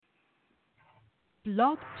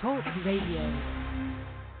Blog Talk Radio.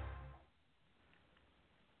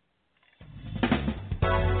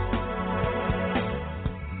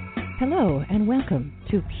 Hello and welcome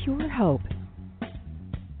to Pure Hope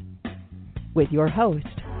with your host,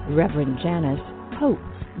 Reverend Janice Hope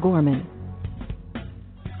Gorman.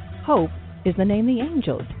 Hope is the name the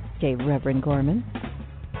angels gave Reverend Gorman.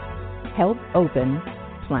 Help open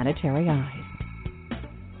planetary eyes.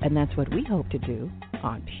 And that's what we hope to do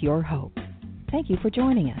on Pure Hope. Thank you for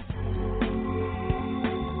joining us.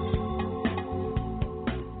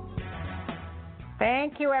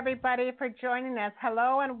 Thank you, everybody, for joining us.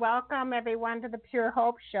 Hello and welcome, everyone, to the Pure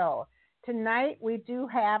Hope Show. Tonight, we do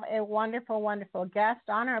have a wonderful, wonderful guest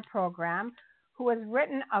on our program who has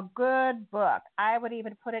written a good book. I would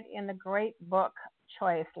even put it in the great book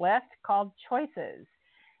choice list called Choices.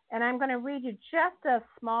 And I'm going to read you just a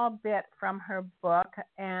small bit from her book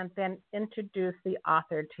and then introduce the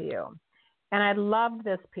author to you. And I love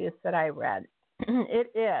this piece that I read.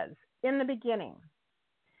 It is, in the beginning,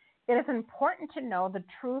 it is important to know the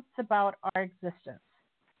truths about our existence.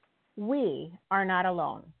 We are not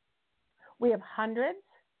alone. We have hundreds,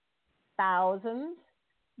 thousands,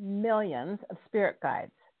 millions of spirit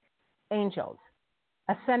guides, angels,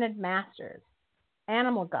 ascended masters,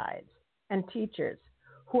 animal guides, and teachers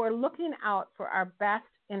who are looking out for our best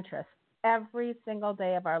interests every single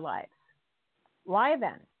day of our lives. Why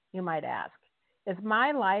then, you might ask, is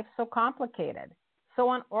my life so complicated,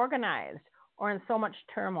 so unorganized, or in so much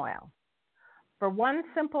turmoil? For one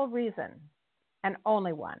simple reason, and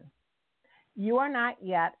only one. You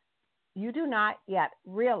do not yet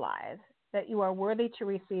realize that you are worthy to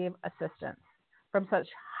receive assistance from such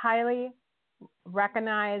highly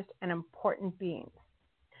recognized and important beings.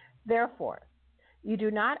 Therefore, you do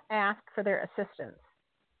not ask for their assistance.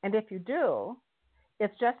 And if you do,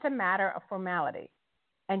 it's just a matter of formality.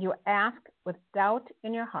 And you ask with doubt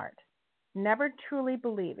in your heart, never truly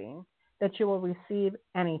believing that you will receive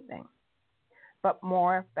anything but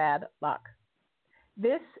more bad luck.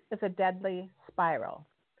 This is a deadly spiral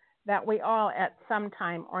that we all at some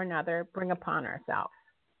time or another bring upon ourselves.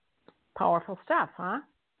 Powerful stuff, huh?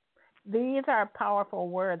 These are powerful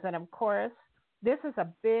words, and of course, this is a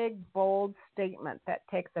big, bold statement that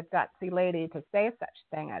takes a gutsy lady to say such a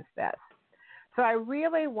thing as this. So I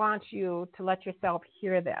really want you to let yourself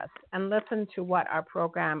hear this and listen to what our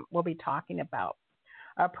program will be talking about.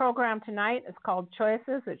 Our program tonight is called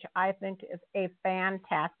Choices, which I think is a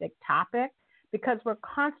fantastic topic because we're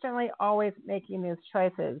constantly always making these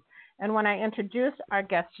choices. And when I introduced our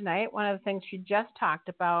guest tonight, one of the things she just talked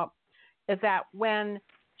about is that when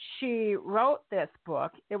she wrote this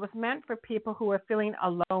book, it was meant for people who were feeling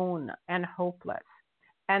alone and hopeless,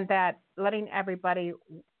 and that letting everybody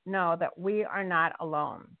know that we are not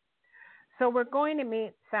alone. So we're going to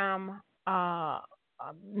meet some,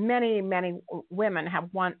 many women have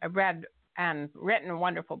read and written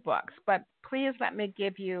wonderful books, but please let me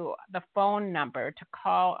give you the phone number to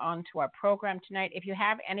call onto our program tonight. If you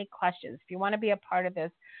have any questions, if you want to be a part of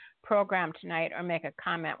this program tonight or make a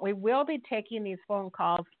comment, we will be taking these phone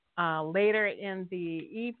calls later in the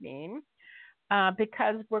evening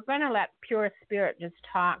because we're going to let Pure Spirit just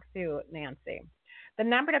talk through Nancy. The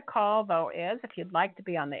number to call, though, is, if you'd like to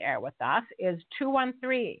be on the air with us, is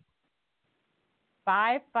 213-559-2974.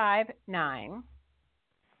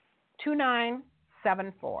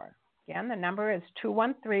 Again, the number is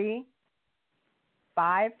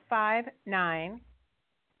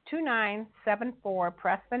 213-559-2974.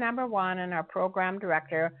 Press the number 1, and our program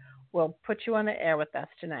director will put you on the air with us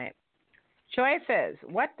tonight. Choices.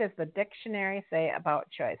 What does the dictionary say about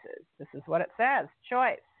choices? This is what it says.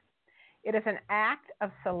 Choice. It is an act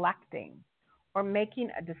of selecting or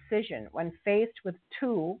making a decision when faced with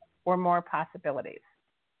two or more possibilities.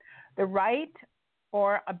 The right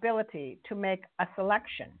or ability to make a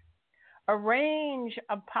selection, a range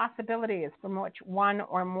of possibilities from which one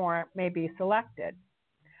or more may be selected.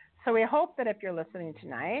 So we hope that if you're listening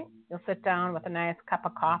tonight, you'll sit down with a nice cup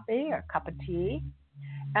of coffee or cup of tea.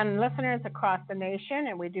 And listeners across the nation,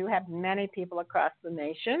 and we do have many people across the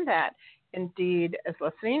nation that indeed is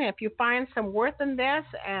listening. If you find some worth in this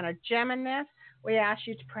and a gem in this, we ask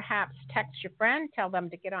you to perhaps text your friend, tell them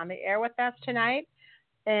to get on the air with us tonight,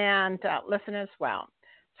 and listen as well.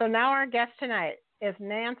 So now our guest tonight is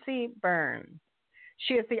Nancy Byrne.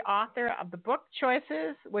 She is the author of the book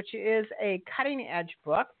Choices, which is a cutting-edge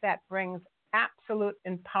book that brings absolute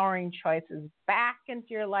empowering choices back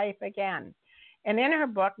into your life again. And in her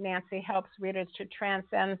book, Nancy helps readers to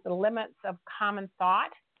transcend the limits of common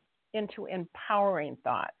thought into empowering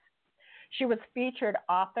thoughts. She was featured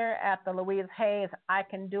author at the Louise Hayes I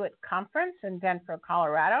Can Do It conference in Denver,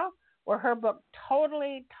 Colorado, where her book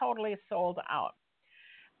totally sold out.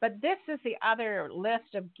 But this is the other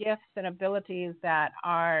list of gifts and abilities that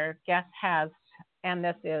our guest has, and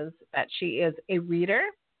this is that she is a reader,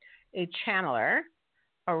 a channeler,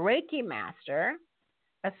 a Reiki master,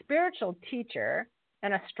 a spiritual teacher,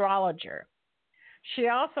 an astrologer. She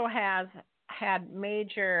also has had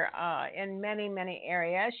major in many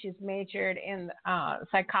areas. She's majored in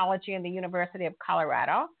psychology in the University of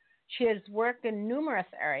Colorado. She has worked in numerous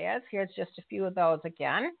areas. Here's just a few of those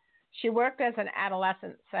again. She worked as an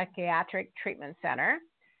adolescent psychiatric treatment center.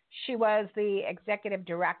 She was the executive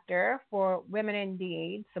director for Women in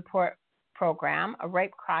Need support program, a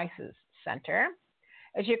rape crisis center.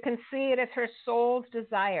 As you can see, it is her soul's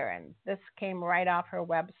desire, and this came right off her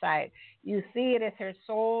website. You see, it is her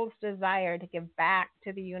soul's desire to give back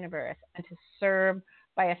to the universe and to serve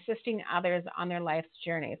by assisting others on their life's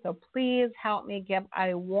journey. So please help me give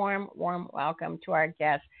a warm welcome to our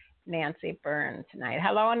guest, Nancy Byrne, tonight.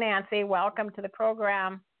 Hello, Nancy. Welcome to the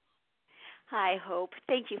program. Hi, Hope.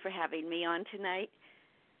 Thank you for having me on tonight.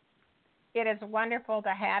 It is wonderful to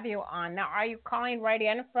have you on. Now, are you calling right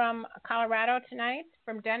in from Colorado tonight,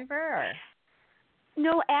 from Denver? Or?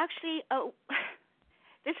 No, actually,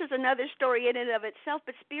 this is another story in and of itself,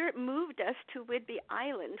 but Spirit moved us to Whidbey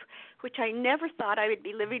Island, which I never thought I would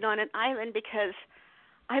be living on an island because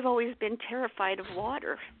I've always been terrified of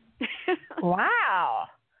water. Wow.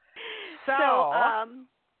 So,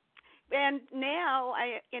 and now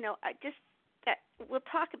we'll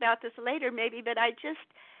talk about this later maybe, but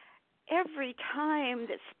every time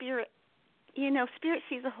that Spirit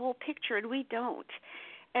sees a whole picture and we don't.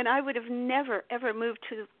 And I would have never, ever moved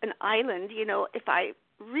to an island, if I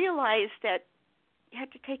realized that you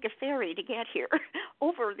had to take a ferry to get here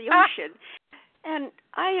over the ocean. And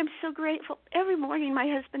I am so grateful. Every morning my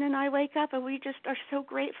husband and I wake up and we just are so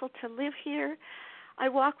grateful to live here. I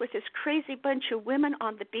walk with this crazy bunch of women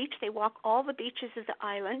on the beach. They walk all the beaches of the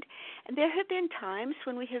island. And there have been times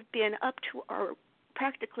when we have been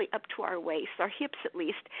practically up to our waist, our hips at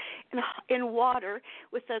least, in water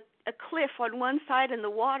with a cliff on one side and the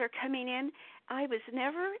water coming in. I was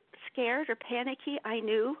never scared or panicky. I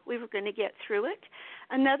knew we were going to get through it.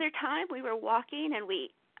 Another time we were walking and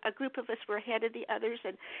a group of us were ahead of the others,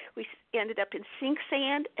 and we ended up in sink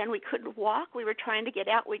sand, and we couldn't walk. We were trying to get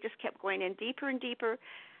out. We just kept going in deeper and deeper.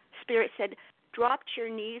 Spirit said, drop to your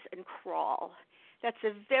knees and crawl. That's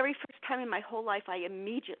the very first time in my whole life I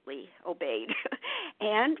immediately obeyed.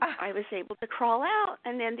 And I was able to crawl out.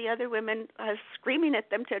 And then the other women, I was screaming at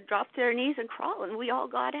them to drop to their knees and crawl, and we all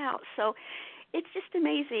got out. So it's just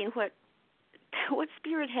amazing what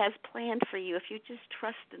Spirit has planned for you if you just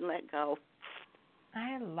trust and let go.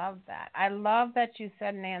 I love that. I love that you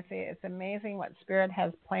said, Nancy, it's amazing what Spirit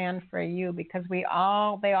has planned for you, because they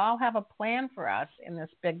all have a plan for us in this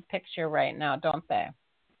big picture right now, don't they?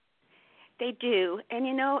 They do. And,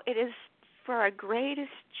 it is for our greatest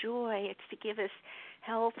joy. It's to give us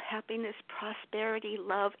health, happiness, prosperity,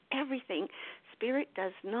 love, everything. Spirit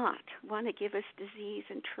does not want to give us disease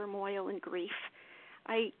and turmoil and grief.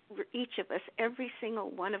 Each of us, every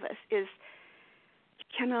single one of us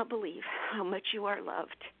cannot believe how much you are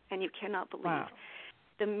loved, and you cannot believe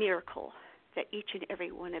the miracle that each and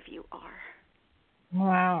every one of you are.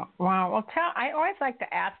 Wow. Well, I always like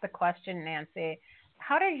to ask the question, Nancy,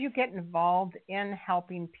 how did you get involved in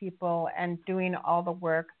helping people and doing all the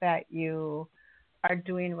work that you are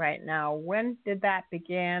doing right now? When did that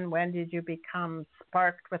begin? When did you become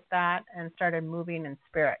sparked with that and started moving in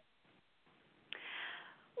spirit?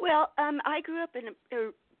 Well, I grew up in a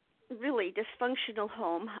really dysfunctional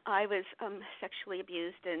home. I was sexually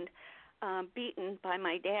abused and beaten by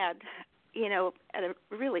my dad, at a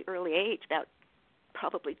really early age, about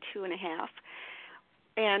probably 2.5.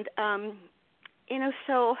 And,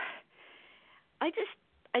 so I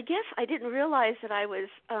guess I didn't realize that I was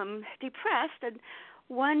depressed. And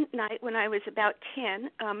one night when I was about 10,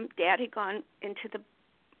 Dad had gone into the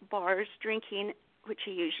bars drinking, which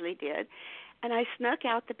he usually did. And I snuck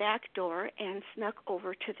out the back door and snuck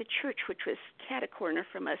over to the church, which was cat-a-corner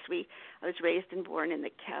from us. I was raised and born in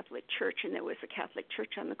the Catholic Church, and there was a Catholic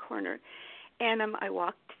church on the corner. And I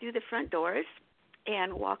walked through the front doors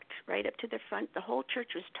and walked right up to the front. The whole church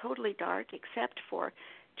was totally dark except for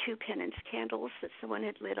 2 penance candles that someone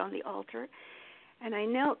had lit on the altar. And I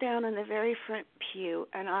knelt down on the very front pew,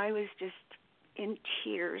 and I was just in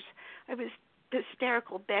tears. I was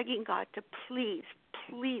hysterical, begging God to please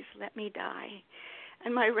let me die.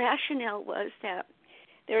 And my rationale was that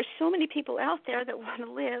there are so many people out there that want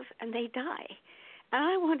to live, and they die. And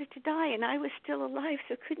I wanted to die, and I was still alive,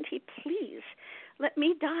 so couldn't he please let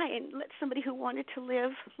me die and let somebody who wanted to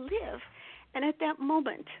live, live? And at that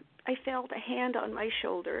moment, I felt a hand on my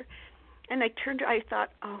shoulder. And I turned, I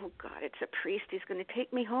thought, oh, God, it's a priest. He's going to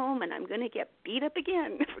take me home, and I'm going to get beat up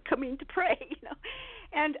again for coming to pray,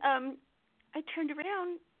 And I turned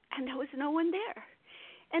around, and there was no one there.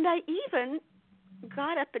 And I even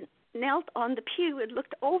got up and knelt on the pew and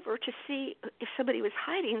looked over to see if somebody was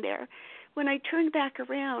hiding there. When I turned back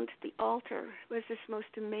around, the altar was this most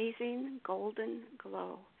amazing golden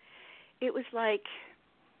glow. It was like,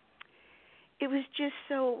 it was just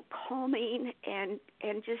so calming and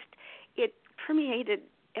just, it permeated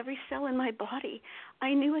every cell in my body.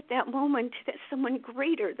 I knew at that moment that someone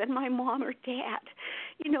greater than my mom or dad,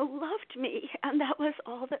 loved me, and that was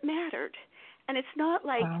all that mattered. And it's not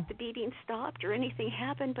like the beating stopped or anything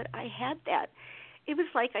happened, but I had that. It was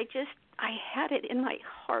like I had it in my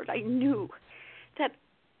heart. I knew that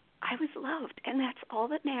I was loved, and that's all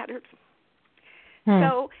that mattered.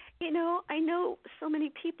 So, I know so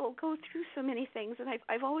many people go through so many things, and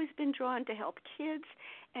I've always been drawn to help kids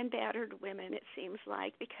and battered women, it seems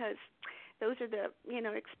like, because those are the,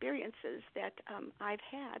 experiences that I've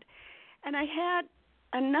had. And I had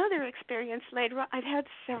another experience later on. I've had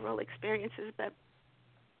several experiences, but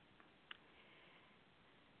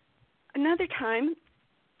another time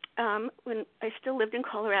when I still lived in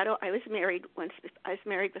Colorado, I was married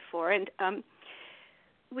before, and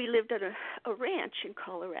we lived at a ranch in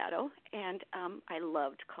Colorado, and I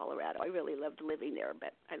loved Colorado. I really loved living there,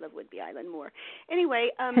 but I love Whidbey Island more. Anyway,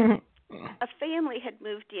 a family had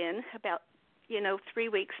moved in about 3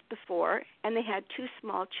 weeks before, and they had 2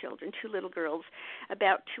 small children, 2 little girls,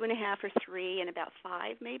 about 2.5 or 3, and about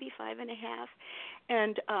 5, maybe 5.5.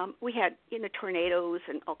 And we had, tornadoes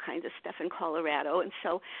and all kinds of stuff in Colorado. And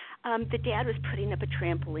so the dad was putting up a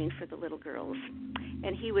trampoline for the little girls,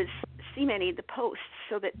 and he was cementing the posts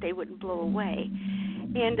so that they wouldn't blow away.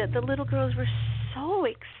 And the little girls were so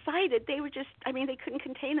excited. They were just, they couldn't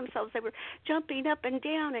contain themselves. They were jumping up and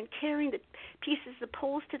down and carrying the pieces, the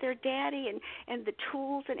poles to their daddy and the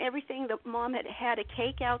tools and everything. The mom had a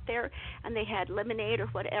cake out there, and they had lemonade or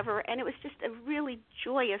whatever. And it was just a really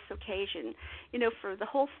joyous occasion, for the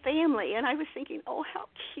whole family. And I was thinking, oh, how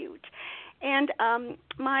cute. And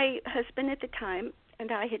my husband at the time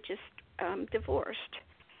and I had just divorced,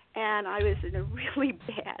 and I was in a really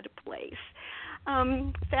bad place.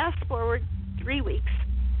 Fast forward 3 weeks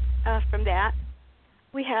from that,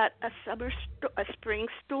 we had a spring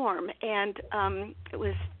storm, and it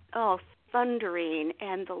was thundering,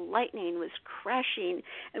 and the lightning was crashing.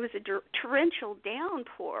 It was a torrential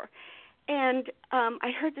downpour, and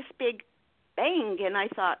I heard this big bang, and I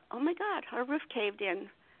thought, oh my God, our roof caved in.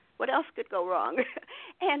 What else could go wrong?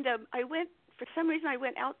 And for some reason, I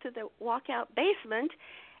went out to the walkout basement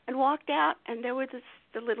and walked out, and there was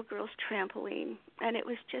the little girl's trampoline, and it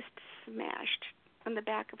was just smashed on the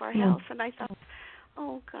back of our house. And I thought,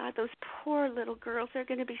 oh, God, those poor little girls, they're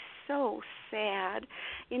going to be so sad.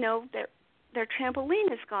 Their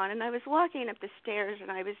trampoline is gone. And I was walking up the stairs,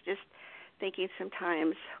 and I was just thinking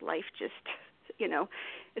sometimes life just,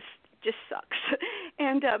 it just sucks.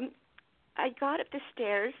 And I got up the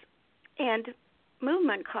stairs, and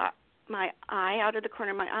movement caught my eye. Out of the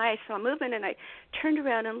corner of my eye, I saw movement, and I turned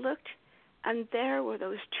around and looked, and there were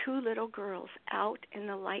those 2 little girls out in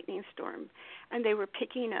the lightning storm, and they were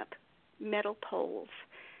picking up metal poles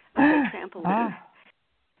of the trampoline.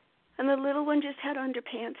 And the little one just had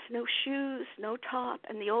underpants, no shoes, no top,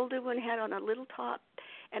 and the older one had on a little top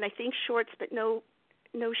and I think shorts, but no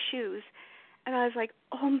shoes. And I was like,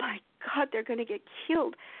 oh, my God, they're going to get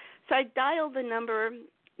killed. So I dialed the number,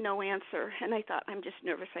 no answer. And I thought, I'm just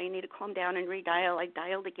nervous. I need to calm down and redial. I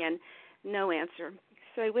dialed again, no answer.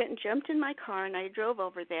 So I went and jumped in my car, and I drove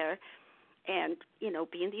over there. And,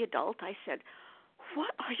 being the adult, I said,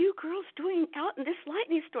 what are you girls doing out in this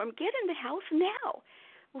lightning storm? Get in the house now.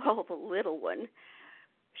 Well, the little one,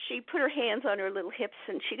 she put her hands on her little hips,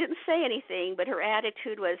 and she didn't say anything, but her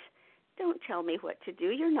attitude was, don't tell me what to do.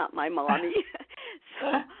 You're not my mommy.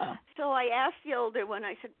 So I asked the older one,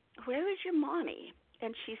 I said, where is your mommy?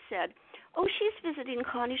 And she said, oh, she's visiting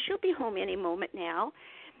Connie. She'll be home any moment now.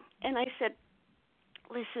 And I said,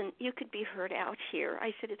 listen, you could be hurt out here.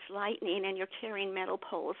 I said, it's lightning, and you're carrying metal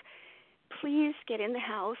poles. Please get in the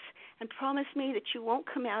house and promise me that you won't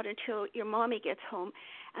come out until your mommy gets home,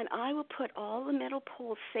 and I will put all the metal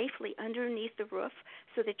poles safely underneath the roof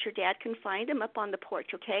so that your dad can find them up on the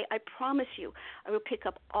porch, okay? I promise you. I will pick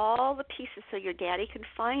up all the pieces so your daddy can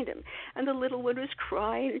find them. And the little one was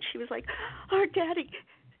crying, and she was like, our daddy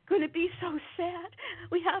going to be so sad.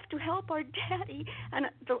 We have to help our daddy. And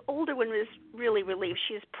the older one was really relieved.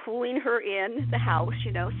 She was pulling her in the house,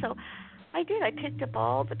 So I did. I picked up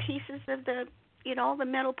all the pieces of the all the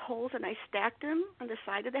metal poles, and I stacked them on the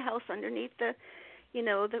side of the house underneath the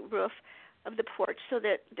roof of the porch so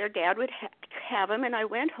that their dad would have them. And I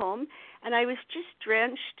went home, and I was just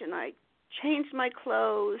drenched, and I changed my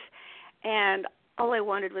clothes, and all I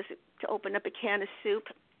wanted was to open up a can of soup.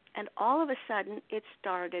 And all of a sudden, it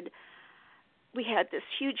started. We had this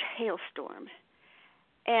huge hailstorm,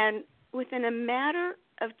 and within a matter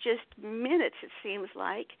of just minutes, it seems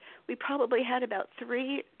like, we probably had about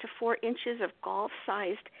 3 to 4 inches of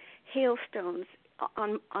golf-sized hailstones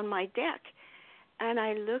on my deck. And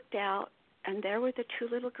I looked out, and there were the 2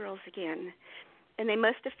 little girls again. And they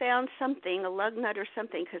must have found something, a lug nut or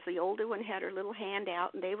something, because the older one had her little hand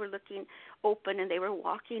out, and they were looking open, and they were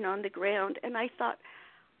walking on the ground. And I thought,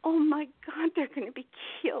 oh, my God, they're going to be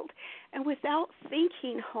killed. And without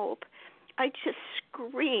thinking, Hope, I just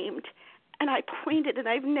screamed. And I pointed, and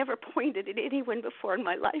I've never pointed at anyone before in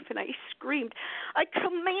my life, and I screamed, I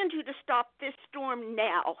command you to stop this storm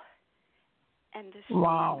now. And the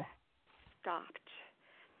storm stopped.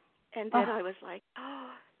 And then I was like, oh,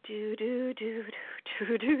 do.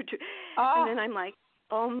 And then I'm like,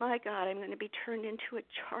 oh, my God, I'm going to be turned into a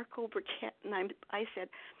charcoal briquette. And I said,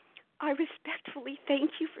 I respectfully thank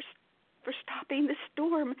you for stopping the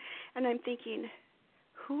storm. And I'm thinking,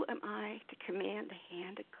 who am I to command the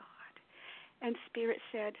hand of God? And Spirit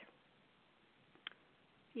said,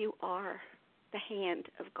 you are the hand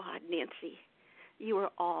of God, Nancy. You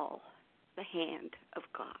are all the hand of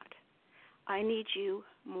God. I need you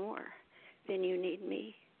more than you need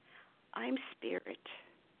me. I'm Spirit.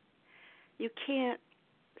 You can't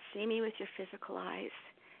see me with your physical eyes.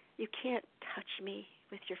 You can't touch me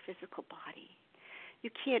with your physical body.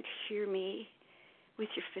 You can't hear me with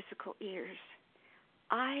your physical ears.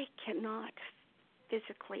 I cannot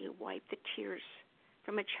physically wipe the tears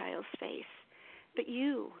from a child's face, but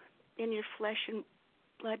you, in your flesh and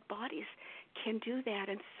blood bodies, can do that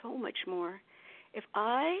and so much more. If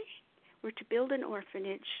I were to build an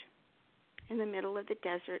orphanage in the middle of the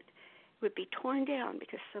desert, it would be torn down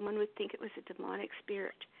because someone would think it was a demonic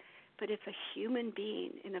spirit. But if a human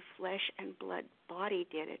being in a flesh and blood body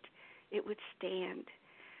did it, it would stand.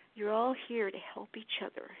 You're all here to help each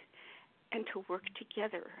other and to work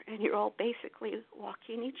together, and you're all basically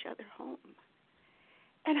walking each other home.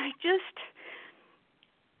 And I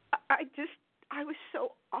was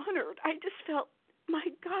so honored. I just felt, my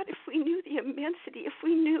God, if we knew the immensity, if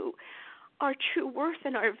we knew our true worth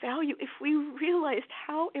and our value, if we realized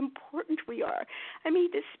how important we are. I mean,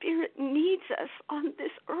 the Spirit needs us on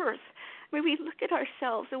this earth. I mean, we look at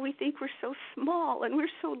ourselves and we think we're so small and we're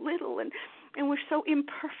so little and we're so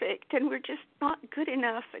imperfect and we're just not good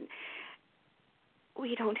enough, and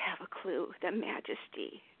we don't have a clue the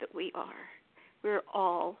majesty that we are. We're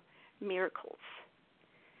all miracles.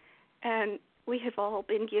 And we have all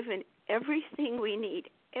been given everything we need,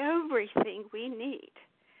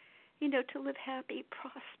 to live happy,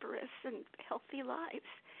 prosperous, and healthy lives.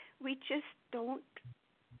 We just don't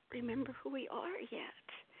remember who we are yet.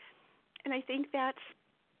 And I think that's,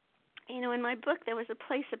 in my book there was a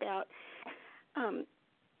place about,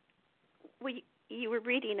 you were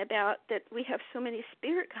reading about that we have so many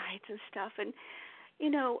spirit guides and stuff, and,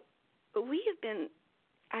 we have been,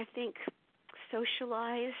 I think,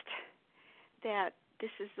 socialized that this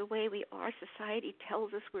is the way we are. Society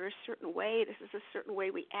tells us we're a certain way. This is a certain way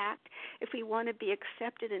we act. If we want to be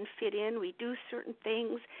accepted and fit in, we do certain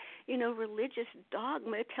things. Religious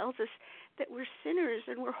dogma tells us that we're sinners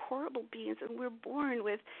and we're horrible beings and we're born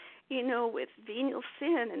with, with venial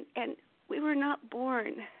sin. And we were not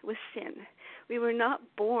born with sin. We were not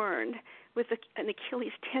born with an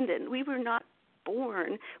Achilles tendon. We were not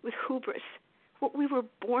born with hubris. What we were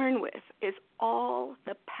born with is all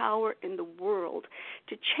the power in the world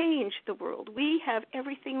to change the world. We have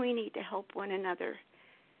everything we need to help one another.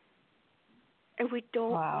 And we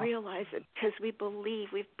don't realize it because we believe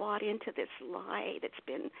we've bought into this lie that's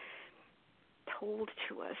been told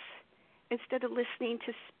to us. Instead of listening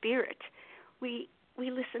to Spirit, we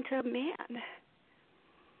listen to a man.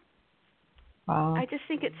 Wow. I just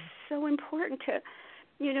think it's so important to,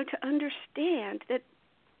 to understand that,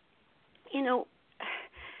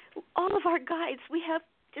 all of our guides, we have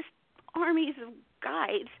just armies of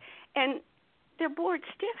guides, and they're bored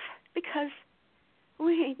stiff because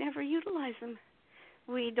we never utilize them.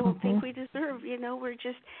 We don't think we deserve, we're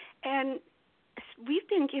just, and we've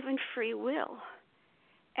been given free will.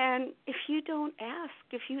 And if you don't ask,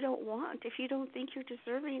 if you don't want, if you don't think you're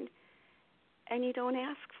deserving, and you don't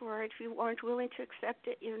ask for it, if you aren't willing to accept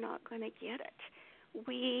it, you're not going to get it.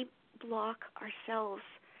 We block ourselves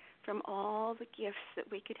from all the gifts that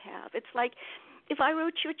we could have. It's like if I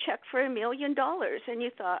wrote you a check for $1 million and you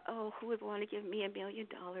thought, oh, who would want to give me $1 million?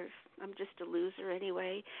 I'm just a loser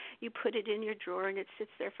anyway. You put it in your drawer and it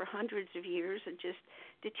sits there for hundreds of years and just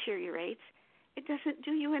deteriorates. It doesn't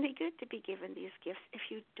do you any good to be given these gifts if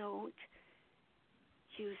you don't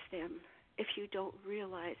use them, if you don't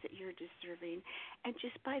realize that you're deserving. And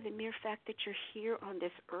just by the mere fact that you're here on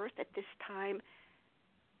this earth at this time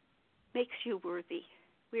makes you worthy.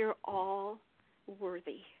 We're all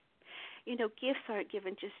worthy. You know, gifts aren't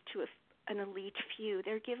given just to an elite few.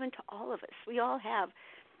 They're given to all of us. We all have,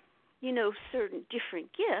 you know, certain different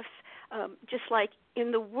gifts. Just like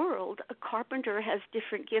in the world, a carpenter has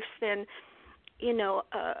different gifts than, you know,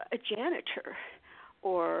 a janitor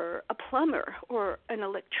or a plumber or an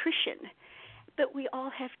electrician. But we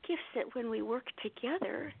all have gifts that when we work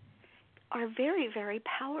together are very, very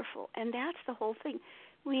powerful. And that's the whole thing.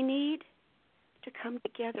 We need to come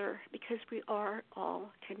together because we are all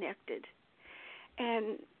connected.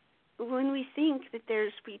 And when we think that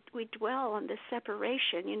we dwell on the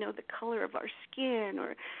separation, you know, the color of our skin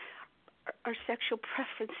or our sexual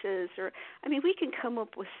preferences, or, I mean, we can come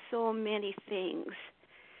up with so many things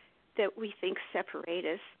that we think separate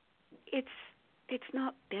us. It's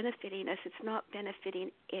not benefiting us. It's not benefiting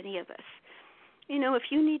any of us. You know, if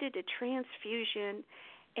you needed a transfusion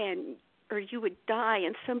or you would die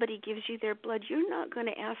and somebody gives you their blood, you're not going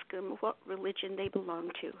to ask them what religion they belong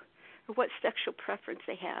to or what sexual preference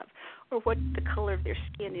they have or what the color of their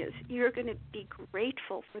skin is. You're going to be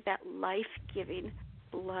grateful for that life-giving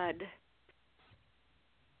blood.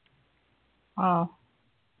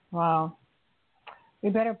 Wow.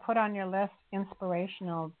 You better put on your list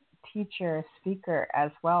inspirational teacher, speaker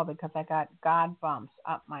as well, because I got God bumps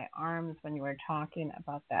up my arms when you were talking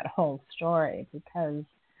about that whole story, because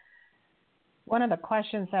one of the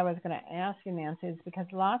questions I was going to ask you, Nancy, is because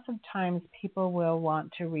lots of times people will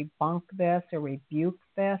want to debunk this or rebuke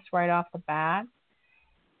this right off the bat.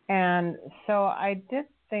 And so I did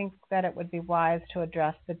think that it would be wise to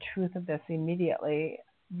address the truth of this immediately,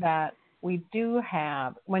 that we do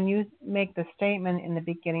have, when you make the statement in the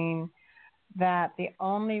beginning that the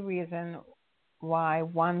only reason why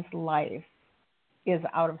one's life is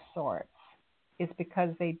out of sorts is because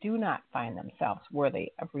they do not find themselves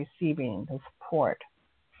worthy of receiving the support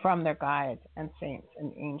from their guides and saints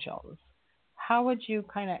and angels. How would you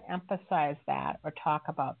kind of emphasize that or talk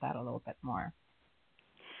about that a little bit more?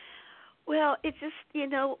 Well, it's just, you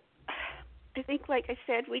know, I think, like I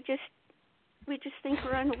said, we just think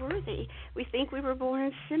we're unworthy. We think we were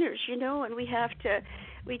born sinners, you know, and we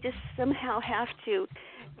just somehow have to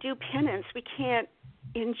do penance. We can't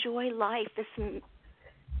enjoy life, this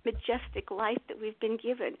majestic life that we've been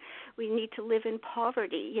given. We need to live in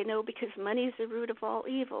poverty, you know, because money is the root of all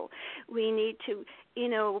evil. We need to, you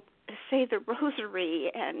know, say the rosary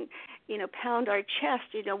and, you know, pound our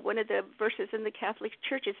chest. You know, one of the verses in the Catholic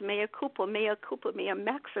Church is mea culpa, mea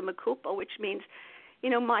maxima culpa, which means, you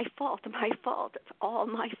know, my fault. It's all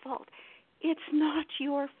my fault. It's not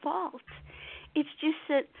your fault. It's just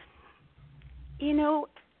that, you know,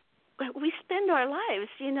 we spend our lives,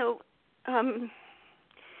 you know,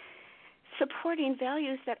 supporting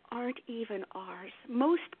values that aren't even ours.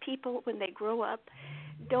 Most people, when they grow up,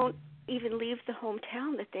 don't even leave the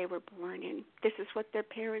hometown that they were born in. This is what their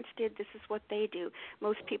parents did. This is what they do.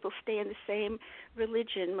 Most people stay in the same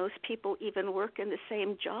religion. Most people even work in the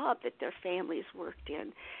same job that their families worked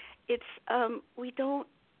in. It's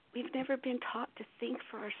we've never been taught to think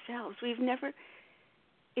for ourselves.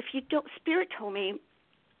 Spirit told me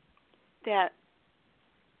that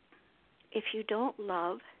if you don't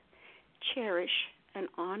love, cherish, and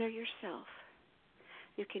honor yourself,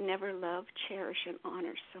 you can never love, cherish, and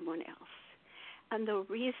honor someone else. And the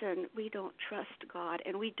reason we don't trust God,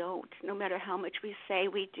 and we don't, no matter how much we say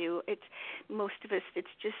we do, most of us, it's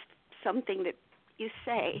just something that you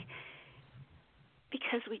say,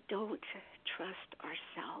 because we don't trust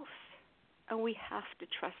ourselves. And we have to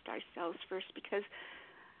trust ourselves first, because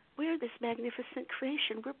we're this magnificent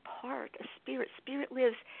creation. We're part of Spirit. Spirit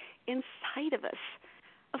lives inside of us.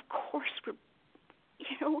 Of course,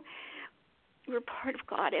 we're part of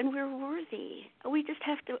God, and we're worthy. We just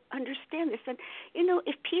have to understand this. And, you know,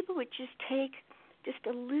 if people would just take just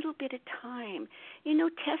a little bit of time, you know,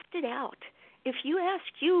 test it out. If you ask,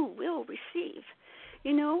 you will receive.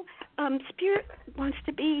 You know, Spirit wants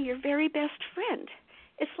to be your very best friend.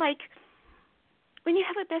 It's like when you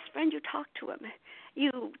have a best friend, you talk to him.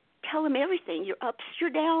 You tell him everything, your ups,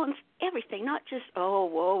 your downs, everything, not just, oh,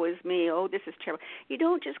 woe is me, oh, this is terrible. You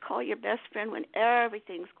don't just call your best friend when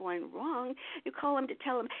everything's going wrong. You call him to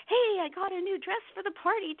tell him, hey, I got a new dress for the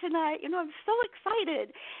party tonight. You know, I'm so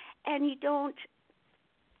excited. And you don't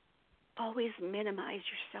always minimize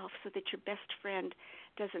yourself so that your best friend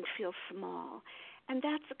doesn't feel small. And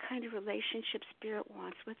that's the kind of relationship Spirit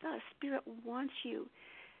wants with us. Spirit wants you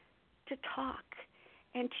to talk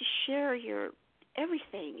and to share your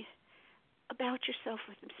everything about yourself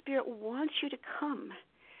with Him. Spirit wants you to come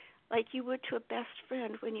like you would to a best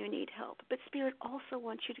friend when you need help. But Spirit also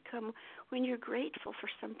wants you to come when you're grateful for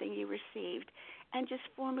something you received and just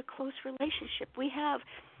form a close relationship. We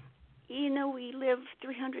live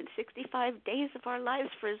 365 days of our lives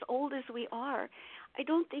for as old as we are. I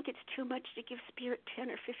don't think it's too much to give Spirit 10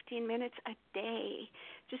 or 15 minutes a day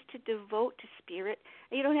just to devote to Spirit.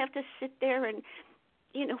 You don't have to sit there and,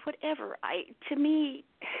 whatever. To me,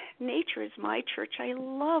 nature is my church. I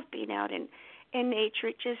love being out in nature.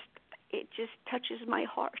 It just touches my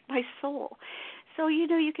heart, my soul. So,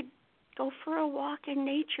 you could go for a walk in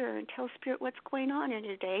nature and tell Spirit what's going on in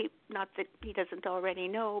your day. Not that He doesn't already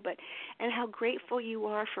know, and how grateful you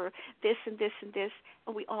are for this and this and this.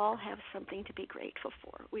 And we all have something to be grateful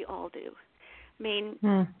for. We all do. I mean,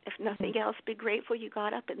 if nothing else, be grateful you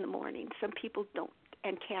got up in the morning. Some people don't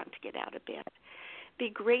and can't get out of bed. Be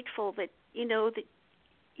grateful that, that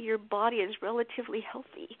your body is relatively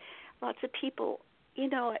healthy. Lots of people,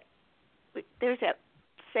 there's that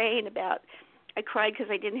saying about, I cried because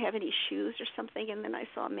I didn't have any shoes or something, and then I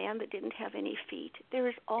saw a man that didn't have any feet. There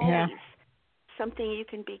is always something you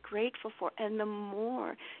can be grateful for, and the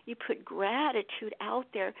more you put gratitude out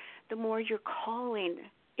there, the more you're calling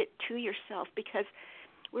it to yourself, because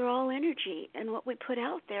we're all energy, and what we put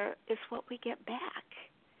out there is what we get back.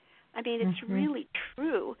 I mean, it's really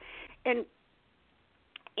true. And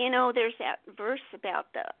there's that verse about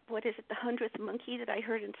the 100th monkey that I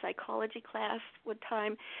heard in psychology class one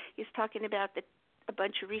time. He's talking about a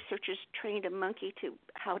bunch of researchers trained a monkey to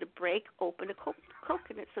how to break open a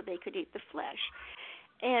coconut so they could eat the flesh.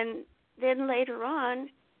 And then later on,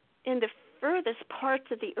 in the furthest parts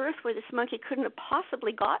of the earth where this monkey couldn't have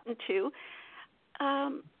possibly gotten to,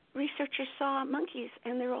 researchers saw monkeys,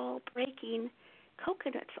 and they're all breaking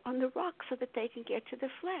coconuts on the rock so that they can get to the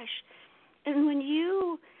flesh. And when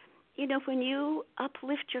you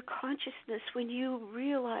uplift your consciousness, when you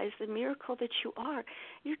realize the miracle that you are,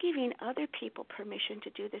 you're giving other people permission to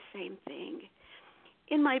do the same thing.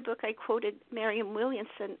 In my book, I quoted Marianne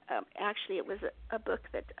Williamson. Actually, it was a book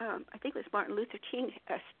that I think it was Martin Luther King,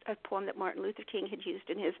 a poem that Martin Luther King had used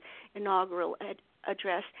in his inaugural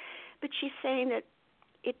address. But she's saying that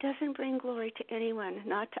it doesn't bring glory to anyone,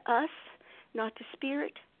 not to us, not to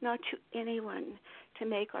Spirit, not to anyone, to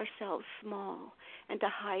make ourselves small and to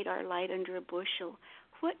hide our light under a bushel.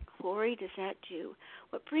 What glory does that do?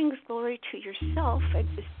 What brings glory to yourself and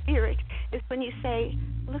to Spirit is when you say,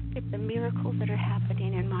 look at the miracles that are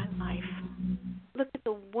happening in my life. Look at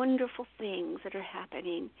the wonderful things that are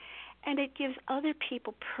happening. And it gives other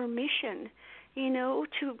people permission,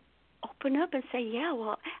 to open up and say, yeah,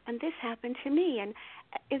 well, and this happened to me. And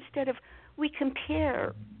instead of, we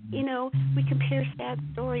compare sad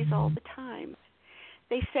stories all the time.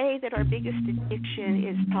 They say that our biggest addiction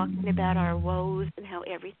is talking about our woes and how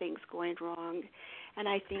everything's going wrong. And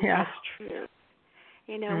I think that's true.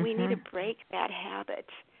 We need to break that habit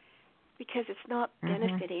because it's not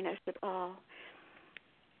benefiting us at all.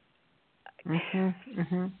 So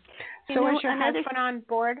is your husband on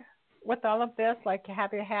board with all of this? Like,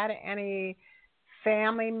 have you had any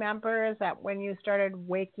family members that when you started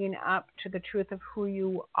waking up to the truth of who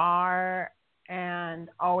you are and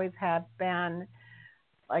always have been,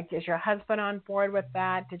 like, is your husband on board with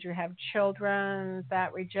that? Did you have children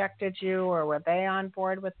that rejected you, or were they on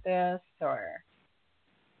board with this? Or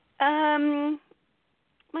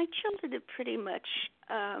my children did pretty much.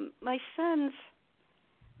 My sons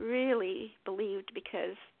really believed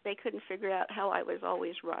because they couldn't figure out how I was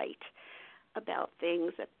always right about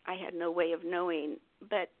things that I had no way of knowing.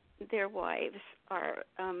 But their wives are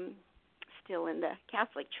still in the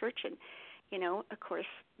Catholic Church, and of course,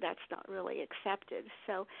 that's not really accepted.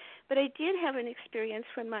 So, but I did have an experience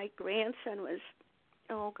when my grandson was,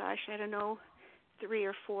 3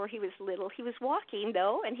 or 4. He was little. He was walking,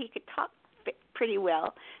 though, and he could talk pretty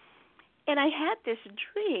well. And I had this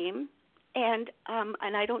dream, and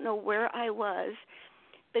I don't know where I was,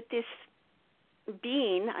 but this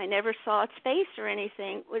being, I never saw its face or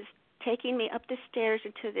anything, was taking me up the stairs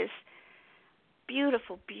into this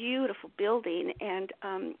beautiful, beautiful building. And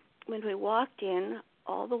when we walked in,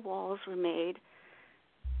 all the walls were made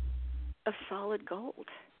of solid gold,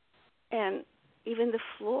 and even the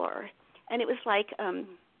floor. And it was like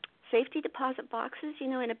safety deposit boxes,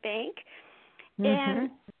 in a bank. And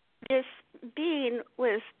this being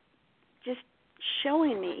was just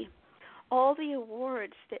showing me all the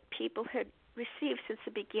awards that people had received since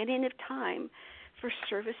the beginning of time for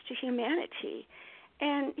service to humanity.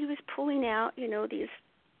 And he was pulling out,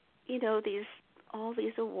 all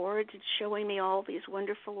these awards and showing me all these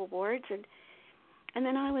wonderful awards, and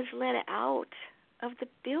then I was led out of the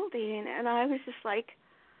building, and I was just like,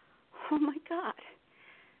 oh my God,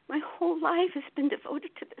 my whole life has been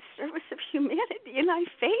devoted to the service of humanity, and I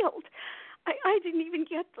failed. I didn't even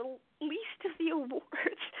get the least of the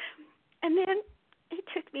awards. And then he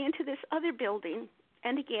took me into this other building,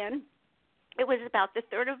 and again, it was about a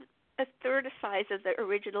third the size of the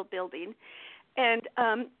original building, and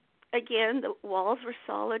again, the walls were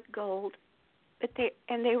solid gold, but they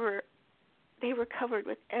were covered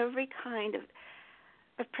with every kind of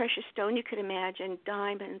precious stone you could imagine,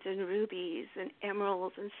 diamonds and rubies and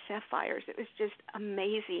emeralds and sapphires. It was just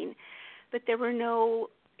amazing. But there were no,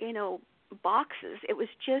 boxes. It was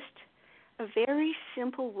just a very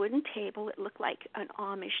simple wooden table. It looked like an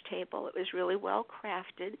Amish table. It was really well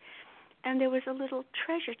crafted. And there was a little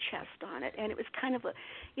treasure chest on it. And it was kind of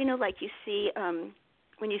like you see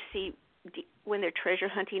when they're treasure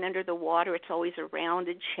hunting under the water, it's always a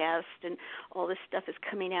rounded chest and all this stuff is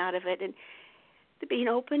coming out of it. And the being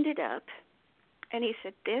opened it up, and he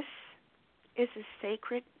said, "This is a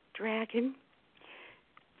sacred dragon.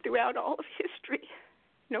 Throughout all of history,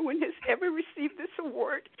 no one has ever received this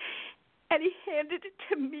award." And he handed it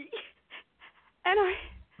to me, and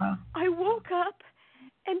I woke up,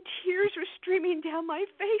 and tears were streaming down my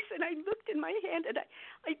face, and I looked in my hand, and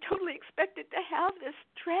I totally expected to have this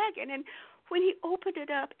dragon. And when he opened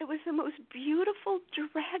it up, it was the most beautiful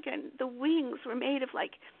dragon. The wings were made of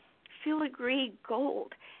like filigree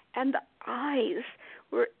gold, and the eyes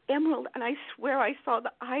were emerald, and I swear I saw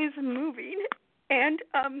the eyes moving, and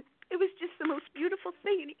it was just the most beautiful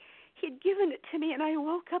thing. And he had given it to me, and I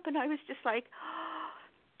woke up, and I was just like,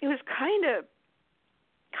 it was kind of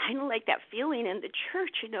like that feeling in the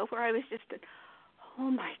church, where I was just, oh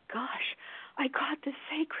my gosh, I got the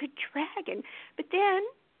sacred dragon. But then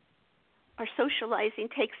our socializing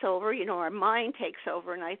takes over, our mind takes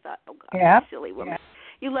over, and I thought, oh God, you silly woman. Yep.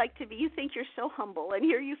 You think you're so humble, and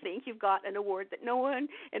here you think you've got an award that no one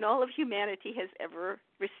in all of humanity has ever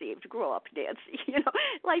received. Grow up, Nancy.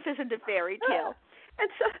 Life isn't a fairy tale. And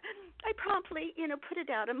so I promptly, put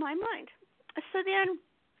it out of my mind. So then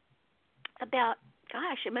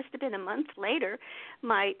it must have been a month later,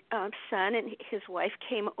 my son and his wife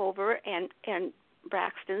came over, and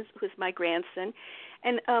Braxton, who's my grandson,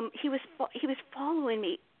 and he was following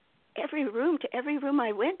me every room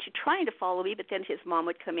I went to, trying to follow me, but then his mom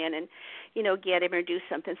would come in and, get him or do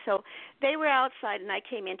something. So they were outside, and I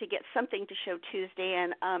came in to get something to show Tuesday,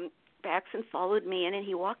 and Braxton followed me in, and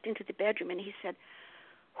he walked into the bedroom, and he said,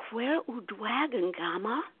 "Where u dragon,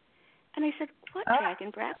 Gamma?" And I said, "What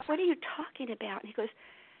dragon, Brax? What are you talking about?" And he goes,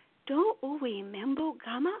 "Don't you remember,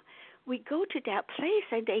 Gamma? We go to that place,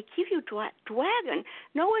 and they give you dragon.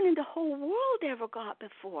 No one in the whole world ever got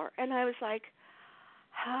before." And I was like,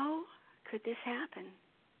 how could this happen?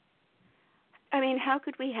 I mean, how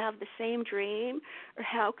could we have the same dream? Or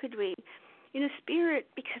how could we, Spirit,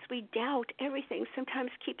 because we doubt everything,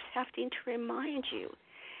 sometimes keeps having to remind you.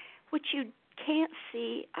 What you can't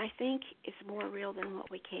see, I think, is more real than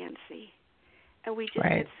what we can see. And we just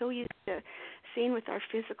get so used to seeing with our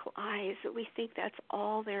physical eyes that we think that's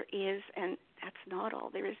all there is, and that's not all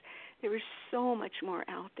there is. There is so much more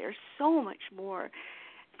out there, so much more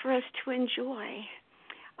for us to enjoy.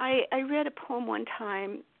 I read a poem one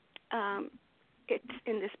time. It's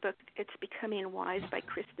in this book, It's Becoming Wise by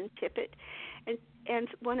Kristen Tippett. And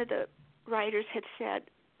one of the writers had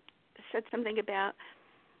said something about,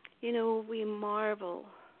 we marvel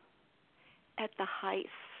at the heights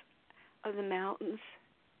of the mountains.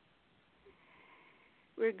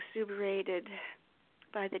 We're exuberated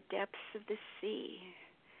by the depths of the sea.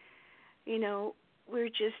 We're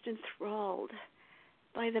just enthralled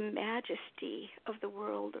by the majesty of the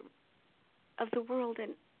world,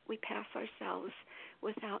 and we pass ourselves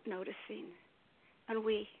without noticing. And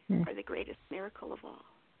we are the greatest miracle of all.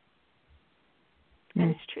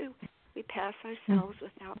 And it's true. We pass ourselves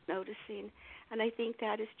without noticing. And I think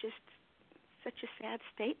that is just such a sad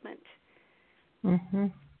statement.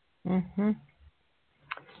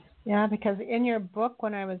 Yeah, because in your book,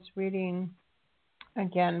 when I was reading,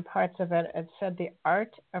 again, parts of it, it said the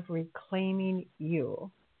art of reclaiming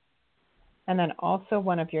you. And then also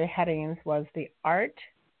one of your headings was the art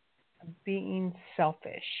of being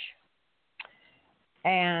selfish.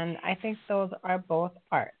 And I think those are both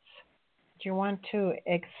arts. Do you want to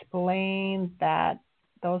explain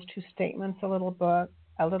those two statements a little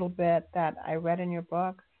bit that I read in your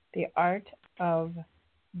book? The art of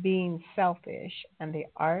Being Selfish and the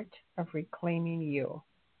Art of Reclaiming You.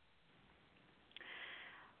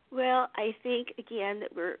 Well, I think again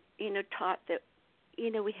that we're taught that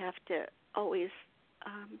we have to always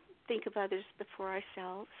think of others before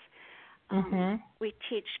ourselves. We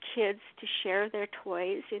teach kids to share their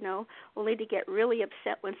toys, only to get really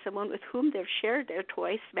upset when someone with whom they've shared their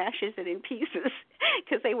toy smashes it in pieces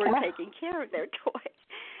because they weren't taking care of their toy.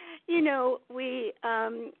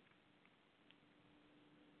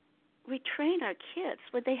 We train our kids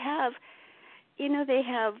when they have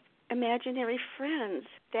imaginary friends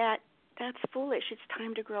that's foolish. It's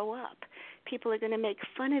time to grow up. People are going to make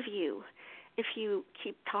fun of you if you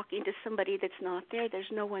keep talking to somebody that's not there.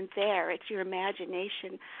 There's no one there. It's your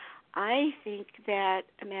imagination. I think that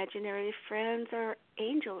imaginary friends are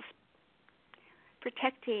angels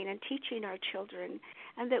protecting and teaching our children,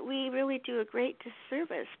 and that we really do a great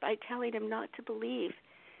disservice by telling them not to believe,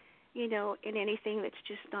 in anything that's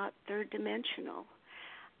just not third dimensional.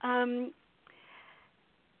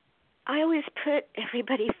 I always put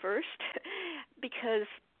everybody first because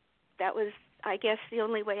that was, I guess, the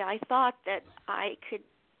only way I thought that I could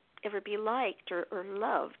ever be liked or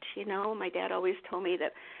loved. My dad always told me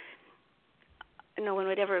that no one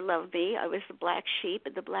would ever love me. I was the black sheep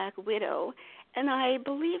and the black widow, and I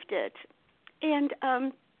believed it. And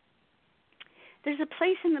there's a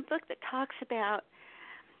place in the book that talks about,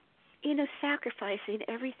 sacrificing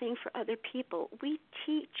everything for other people. We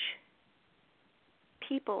teach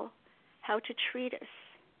people how to treat us.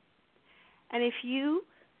 And if you,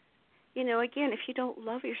 again, if you don't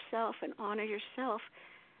love yourself and honor yourself,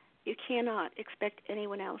 you cannot expect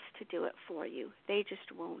anyone else to do it for you. They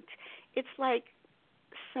just won't. It's like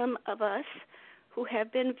some of us who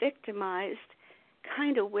have been victimized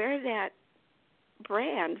kind of wear that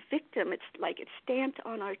brand, victim. It's like it's stamped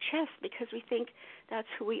on our chest because we think that's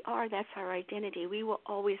who we are, that's our identity. We will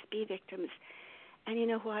always be victims. And you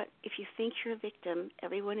know what? If you think you're a victim,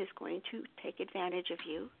 everyone is going to take advantage of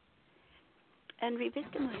you and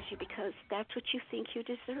re-victimize you because that's what you think you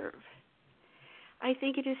deserve. I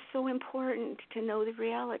think it is so important to know the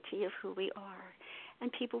reality of who we are,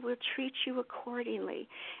 and people will treat you accordingly.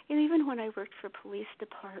 And even when I worked for a police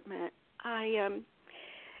department, a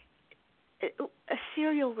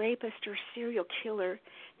serial rapist or serial killer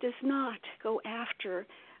does not go after,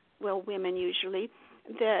 women usually,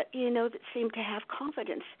 that seem to have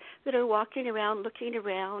confidence, that are walking around, looking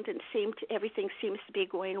around, and everything seems to be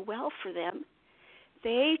going well for them.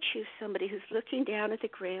 They choose somebody who's looking down at the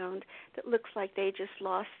ground, that looks like they just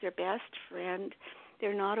lost their best friend.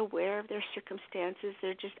 They're not aware of their circumstances.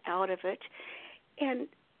 They're just out of it. And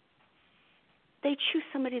they choose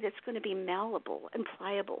somebody that's going to be malleable and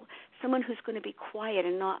pliable, someone who's going to be quiet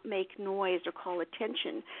and not make noise or call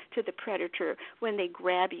attention to the predator when they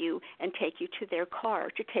grab you and take you to their car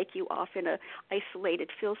to take you off in a isolated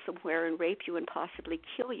field somewhere and rape you and possibly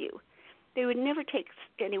kill you. They would never take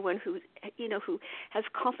anyone who has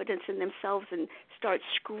confidence in themselves and starts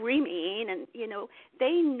screaming, and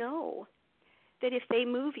they know that if they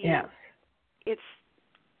move you, it's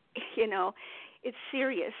it's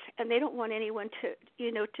serious, and they don't want anyone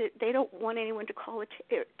they don't want anyone to call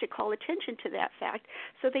attention to that fact.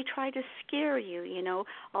 So they try to scare you.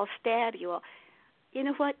 I'll stab you. You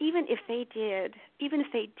know what? Even if they did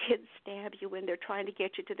stab you when they're trying to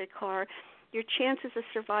get you to the car, your chances of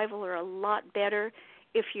survival are a lot better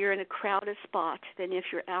if you're in a crowded spot than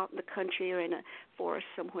if you're out in the country or in a forest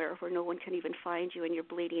somewhere where no one can even find you and you're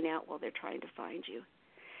bleeding out while they're trying to find you.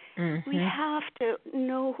 Mm-hmm. We have to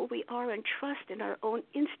know who we are and trust in our own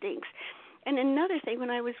instincts. And another thing, when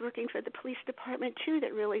I was working for the police department too,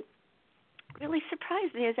 that really, really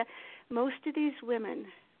surprised me is that most of these women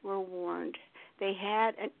were warned. They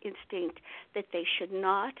had an instinct that they should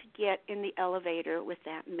not get in the elevator with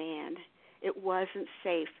that man. It wasn't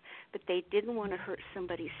safe, but they didn't want to hurt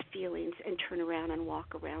somebody's feelings and turn around and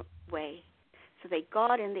walk away. So they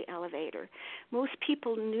got in the elevator. Most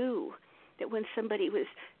people knew that when somebody was,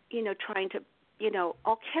 trying to,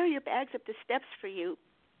 I'll carry your bags up the steps for you.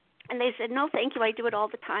 And they said, no, thank you, I do it all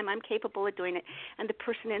the time. I'm capable of doing it. And the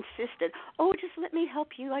person insisted, oh, just let me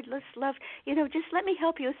help you. I'd just love, just let me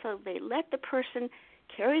help you. So they let the person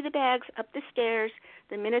carry the bags up the stairs.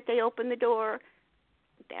 The minute they open the door,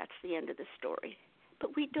 that's the end of the story.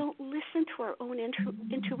 But we don't listen to our own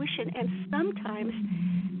intuition. And sometimes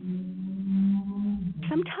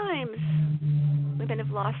women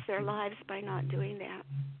have lost their lives by not doing that.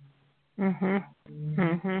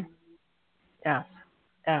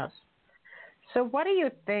 Yes. So what do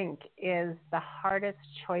you think is the hardest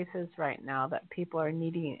choices right now that people are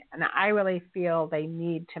needing, and I really feel they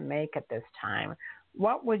need to make at this time?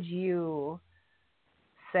 What would you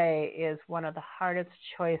say is one of the hardest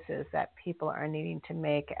choices that people are needing to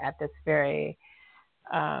make at this very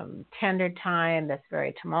tender time, this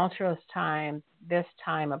very tumultuous time, this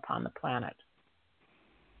time upon the planet?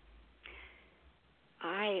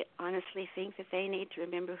 I honestly think that they need to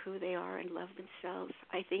remember who they are and love themselves.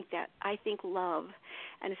 I think love,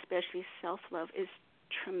 and especially self-love, is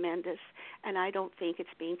tremendous, and I don't think it's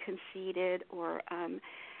being conceited or,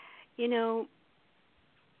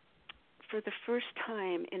 for the first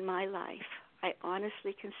time in my life, I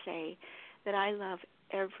honestly can say that I love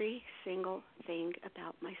every single thing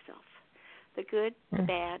about myself, the good, the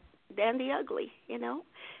bad, and the ugly.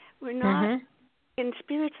 We're not in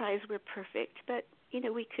Spirit's eyes. We're perfect, but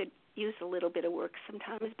we could use a little bit of work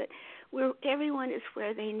sometimes. But everyone is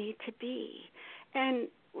where they need to be, and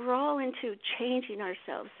we're all into changing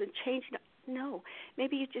ourselves and changing. No,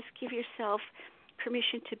 maybe you just give yourself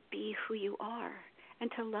permission to be who you are and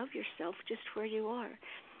to love yourself just where you are.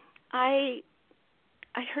 I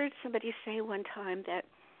heard somebody say one time that,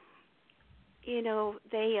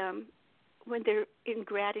 they when they're in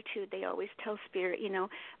gratitude, they always tell Spirit,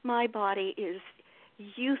 my body is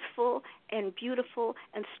youthful and beautiful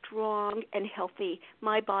and strong and healthy.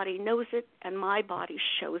 My body knows it and my body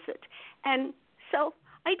shows it. And so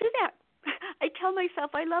I do that. I tell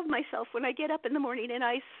myself I love myself when I get up in the morning, and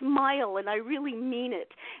I smile, and I really mean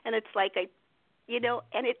it. And it's like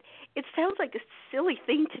and it sounds like a silly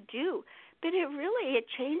thing to do, but it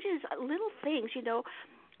changes little things.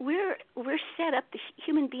 We're set up. The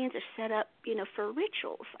human beings are set up, for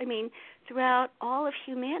rituals. I mean, throughout all of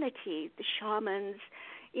humanity, the shamans,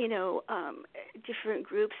 different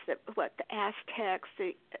groups the Aztecs,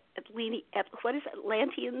 the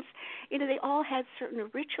Atlanteans, they all had certain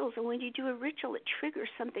rituals, and when you do a ritual, it triggers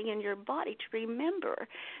something in your body to remember,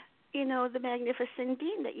 the magnificent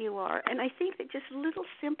being that you are. And I think that just little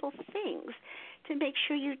simple things to make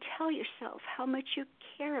sure you tell yourself how much you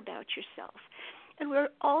care about yourself. And we're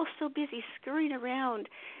all so busy scurrying around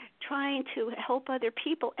trying to help other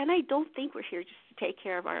people. And I don't think we're here just to take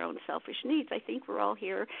care of our own selfish needs. I think we're all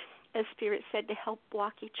here, as Spirit said, to help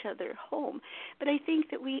walk each other home. But I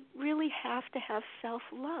think that we really have to have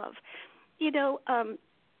self-love.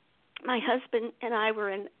 My husband and I were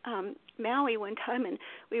in Maui one time, and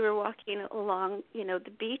we were walking along,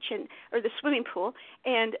 the beach or the swimming pool,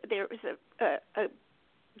 and there was a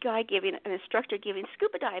guy an instructor giving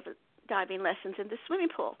scuba diving lessons in the swimming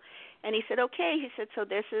pool. And he said, okay, he said, so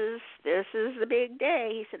this is the big day.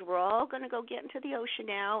 He said, we're all going to go get into the ocean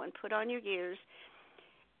now and put on your gear.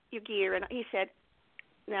 And he said,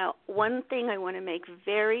 now, one thing I want to make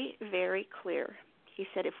very, very clear. He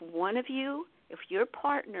said, if one of you, if your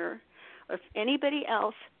partner, or if anybody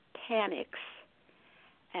else panics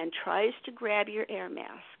and tries to grab your air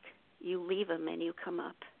mask, you leave them and you come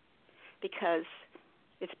up, because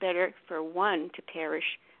it's better for one to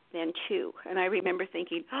perish than two. And I remember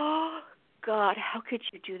thinking, oh, God, how could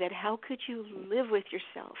you do that? How could you live with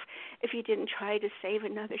yourself if you didn't try to save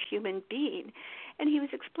another human being? And he was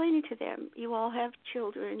explaining to them, you all have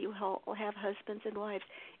children, you all have husbands and wives.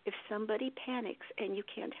 If somebody panics and you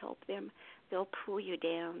can't help them, they'll pull you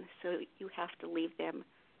down, so you have to leave them.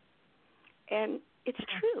 And it's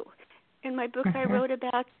true. In my book, I wrote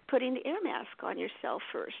about putting the air mask on yourself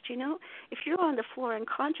first. If you're on the floor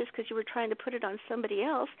unconscious because you were trying to put it on somebody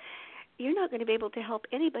else, you're not going to be able to help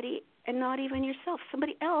anybody, and not even yourself.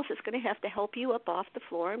 Somebody else is going to have to help you up off the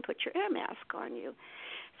floor and put your air mask on you.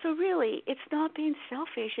 So really, it's not being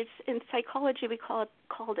selfish. It's in psychology we called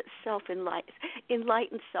it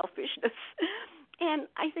enlightened selfishness, and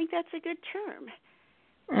I think that's a good term.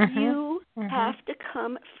 You have to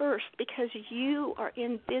come first, because you are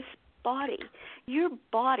in this body. Your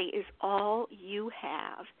body is all you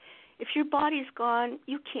have. If your body's gone,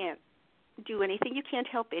 you can't do anything. You can't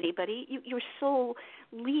help anybody. Your soul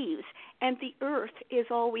leaves, and the earth is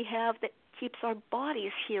all we have that keeps our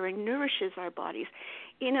bodies here and nourishes our bodies.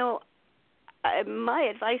 My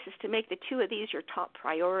advice is to make the two of these your top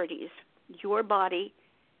priorities: your body,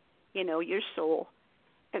 your soul,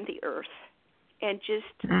 and the earth. And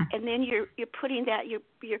and then you're putting that,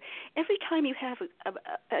 you're every time you have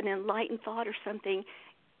an enlightened thought or something,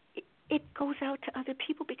 it goes out to other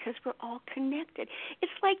people, because we're all connected.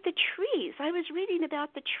 It's like the trees. I was reading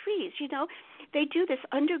about the trees. They do this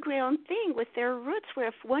underground thing with their roots, where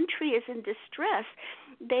if one tree is in distress,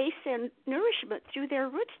 they send nourishment through their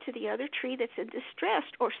roots to the other tree that's in distress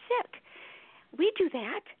or sick. We do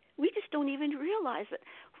that. We just don't even realize it.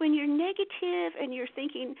 When you're negative and you're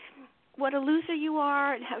thinking what a loser you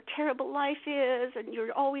are and how terrible life is, and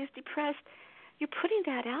you're always depressed, you're putting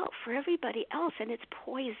that out for everybody else, and it's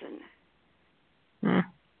poison.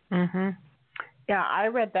 Yeah, I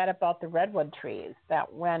read that about the redwood trees,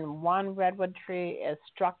 that when one redwood tree is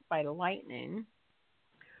struck by lightning,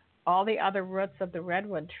 all the other roots of the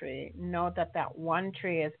redwood tree know that that one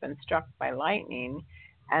tree has been struck by lightning,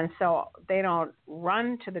 and so they don't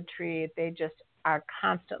run to the tree. They just are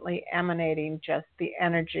constantly emanating just the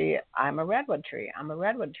energy. I'm a redwood tree. I'm a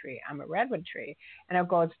redwood tree. I'm a redwood tree. And it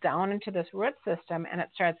goes down into this root system, and it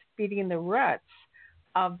starts feeding the roots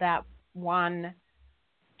of that one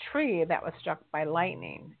tree that was struck by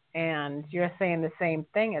lightning. And you're saying the same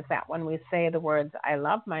thing, is that when we say the words, I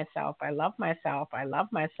love myself, I love myself, I love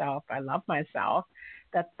myself, I love myself,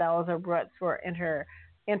 that those are roots were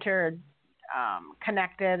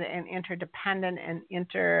connected and interdependent and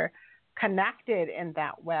interconnected in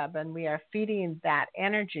that web, and we are feeding that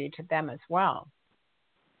energy to them as well.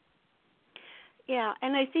 Yeah,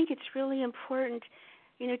 and I think it's really important,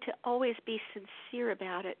 to always be sincere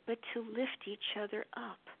about it, but to lift each other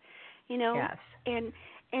up, Yes.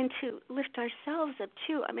 and to lift ourselves up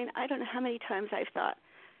too. I mean, I don't know how many times I've thought,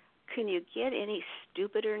 can you get any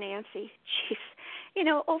stupider, Nancy?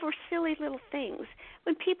 Jeez, over silly little things.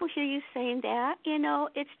 When people hear you saying that,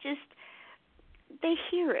 it's just, they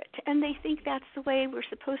hear it and they think that's the way we're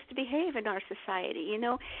supposed to behave in our society.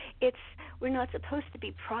 We're not supposed to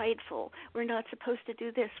be prideful. We're not supposed to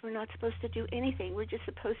do this. We're not supposed to do anything. We're just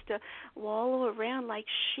supposed to wallow around like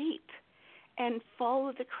sheep and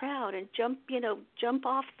follow the crowd and jump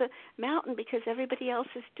off the mountain because everybody else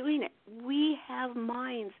is doing it. We have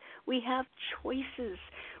minds. We have choices.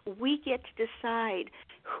 We get to decide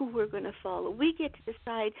who we're going to follow. We get to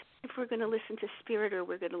decide if we're going to listen to spirit or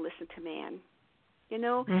we're going to listen to man.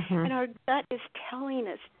 Mm-hmm. And our gut is telling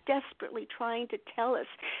us, desperately trying to tell us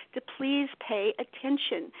to please pay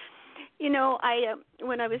attention.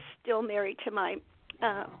 When I was still married to my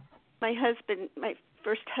husband, my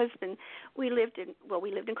first husband, we lived in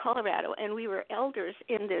Colorado, and we were elders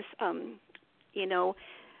in this,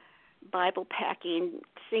 Bible packing,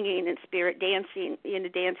 singing in spirit, dancing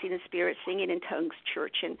in spirit, singing in tongues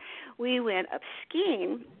church. And we went up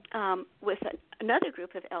skiing with another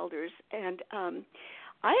group of elders. And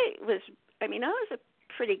I was a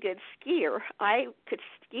pretty good skier. I could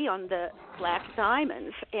ski on the Black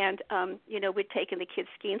Diamonds. And, we'd taken the kids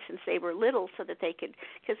skiing since they were little so that they could,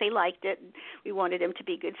 because they liked it. And we wanted them to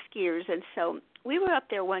be good skiers. And so we were up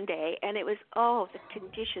there one day, and it was, the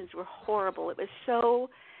conditions were horrible. It was so...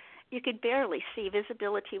 You could barely see.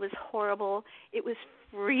 Visibility was horrible. It was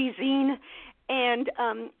freezing. And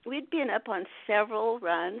we'd been up on several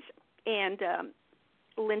runs, and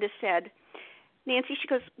Linda said, Nancy, she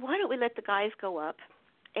goes, why don't we let the guys go up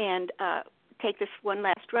and take this one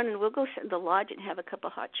last run, and we'll go sit in the lodge and have a cup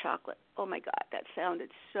of hot chocolate. Oh, my God, that sounded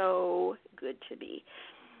so good to me.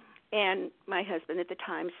 And my husband at the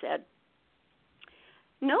time said,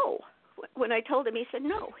 no. When I told him, he said,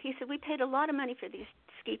 no. He said, we paid a lot of money for these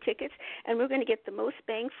ski tickets, and we're going to get the most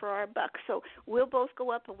bang for our buck. So we'll both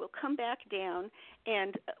go up, and we'll come back down,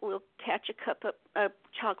 and we'll catch a cup of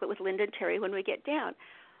chocolate with Linda and Terry when we get down.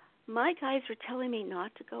 My guys were telling me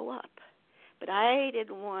not to go up, but I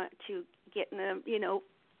didn't want to get in a,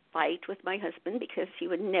 fight with my husband because he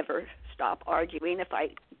would never stop arguing if I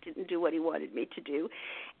didn't do what he wanted me to do.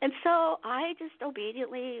 And so I just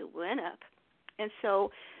obediently went up. And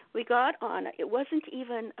so we got on. It wasn't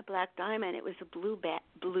even a Black Diamond. It was a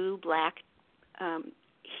blue-black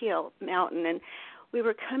hill, mountain. And we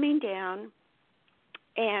were coming down,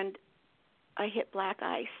 and I hit black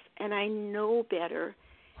ice. And I know better.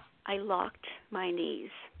 I locked my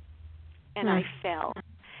knees, and I fell.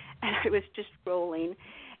 And I was just rolling.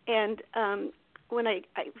 And when I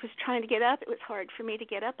was trying to get up, it was hard for me to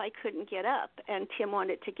get up. I couldn't get up. And Tim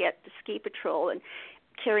wanted to get the ski patrol and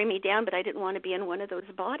carry me down, but I didn't want to be in one of those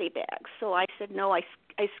body bags. So I said no. I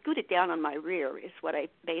scooted down on my rear is what I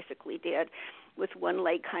basically did, with one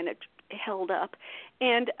leg kind of held up.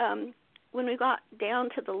 And when we got down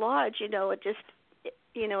to the lodge, it just,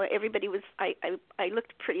 everybody was, I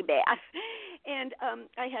looked pretty bad. And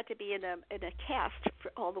I had to be in a cast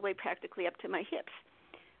for all the way practically up to my hips.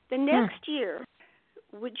 The next year,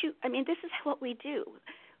 this is what we do.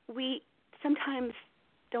 We sometimes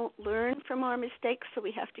don't learn from our mistakes, so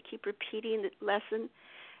we have to keep repeating the lesson.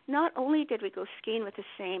 Not only did we go skiing with the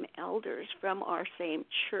same elders from our same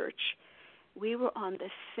church, we were on the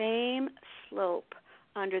same slope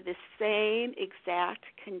under the same exact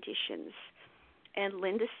conditions. And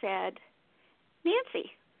Linda said,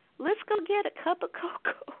 Nancy, let's go get a cup of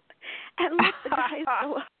cocoa and let the guys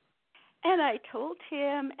go up. And I told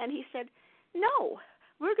him, and he said, no,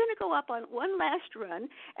 we're going to go up on one last run,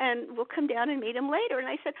 and we'll come down and meet him later. And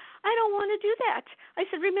I said, I don't want to do that. I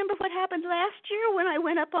said, remember what happened last year when I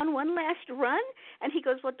went up on one last run? And he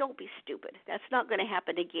goes, well, don't be stupid. That's not going to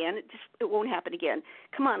happen again. It won't happen again.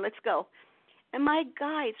 Come on, let's go. And my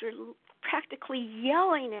guides were practically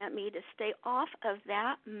yelling at me to stay off of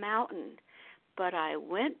that mountain. But I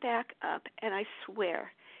went back up, and I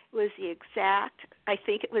swear it was I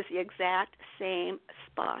think it was the exact same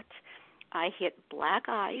spot. I hit black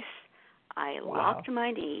ice. I locked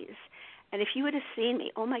my knees. And if you would have seen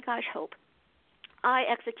me, oh my gosh, Hope, I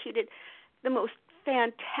executed the most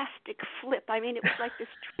fantastic flip. I mean, it was like this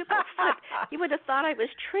triple flip. You would have thought I was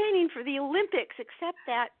training for the Olympics, except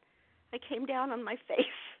that I came down on my face.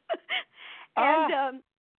 And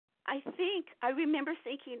I remember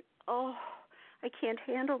thinking, oh, I can't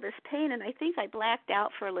handle this pain. And I think I blacked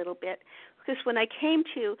out for a little bit, because when I came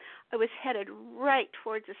to, I was headed right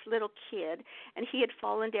towards this little kid, and he had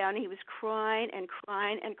fallen down, and he was crying and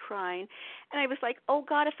crying and crying. And I was like, oh,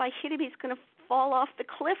 God, if I hit him, he's going to fall off the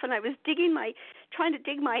cliff. And I was trying to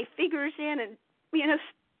dig my fingers in and,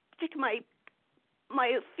 stick my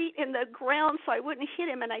feet in the ground so I wouldn't hit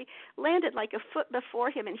him. And I landed like a foot before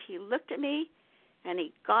him, and he looked at me, and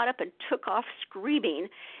he got up and took off screaming.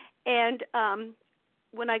 And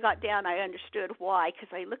when I got down, I understood why, because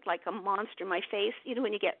I looked like a monster. My face,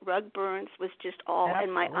 when you get rug burns, was just all,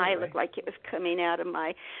 and my eye looked like it was coming out of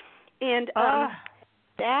my. And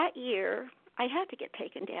that year, I had to get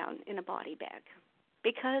taken down in a body bag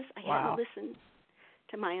because I hadn't listened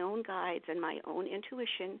to my own guides and my own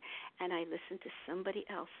intuition, and I listened to somebody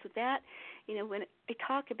else. So that, when I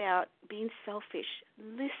talk about being selfish,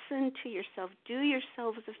 listen to yourself. Do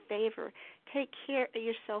yourselves a favor. Take care of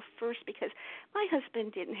yourself first, because my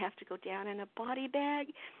husband didn't have to go down in a body bag.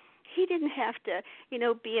 He didn't have to,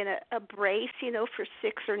 be in a brace, for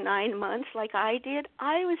 6 or 9 months like I did.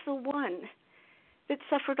 I was the one that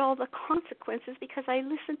suffered all the consequences because I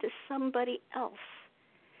listened to somebody else.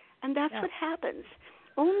 And that's what happens.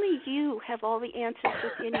 Only you have all the answers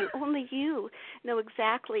within you. Only you know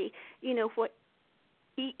exactly, what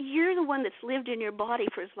you're the one that's lived in your body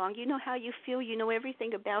for as long. You know how you feel. You know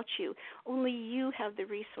everything about you. Only you have the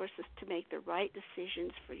resources to make the right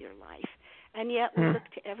decisions for your life. And yet we look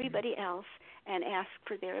to everybody else and ask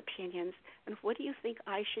for their opinions. And what do you think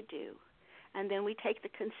I should do? And then we take the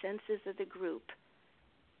consensus of the group.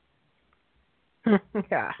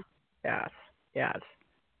 Yes.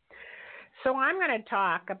 So I'm going to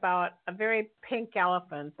talk about a very pink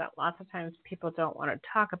elephant that lots of times people don't want to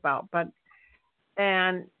talk about.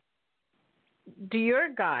 And do your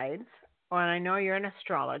guides, and I know you're an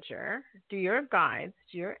astrologer, do your guides,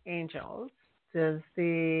 do your angels, does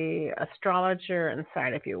the astrologer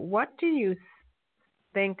inside of you, what do you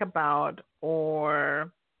think about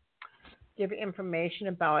or give information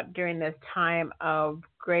about during this time of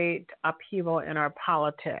great upheaval in our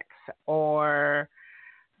politics, or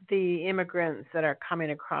the immigrants that are coming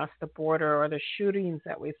across the border, or the shootings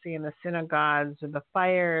that we see in the synagogues, or the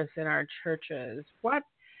fires in our churches? What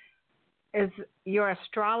is your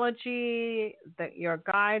astrology, your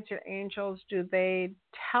guides, your angels, do they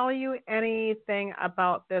tell you anything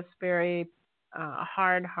about this very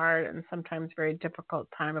hard, and sometimes very difficult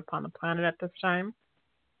time upon the planet at this time?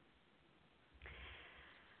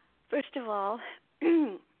 First of all,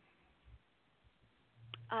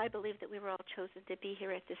 I believe that we were all chosen to be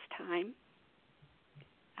here at this time.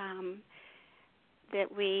 That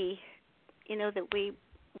we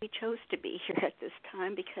chose to be here at this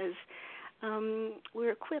time because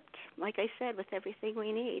we're equipped, like I said, with everything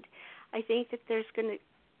we need. I think that there's going to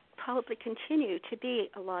probably continue to be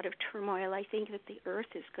a lot of turmoil. I think that the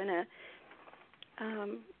earth is going to,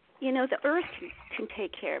 the earth can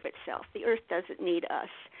take care of itself. The earth doesn't need us.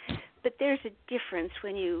 But there's a difference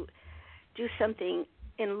when you do something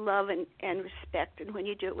in love and respect, and when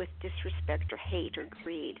you do it with disrespect or hate or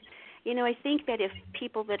greed. I think that if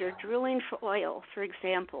people that are drilling for oil, for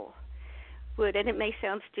example, would, and it may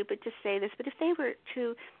sound stupid to say this, but if they were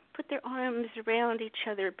to put their arms around each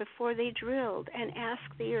other before they drilled and ask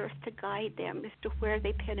the earth to guide them as to where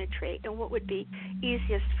they penetrate and what would be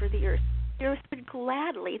easiest for the earth would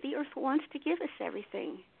gladly, the earth wants to give us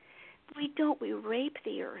everything. We don't. We rape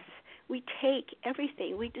the earth. We take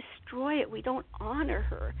everything. We destroy it. We don't honor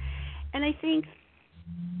her. And I think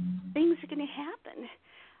things are going to happen.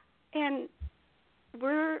 And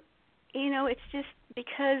it's just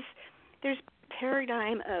because there's a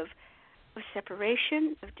paradigm of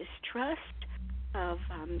separation, of distrust, of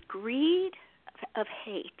greed, of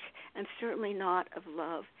hate, and certainly not of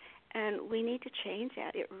love. And we need to change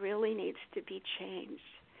that. It really needs to be changed.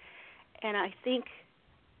 And I think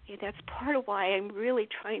That's part of why I'm really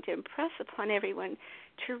trying to impress upon everyone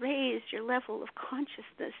to raise your level of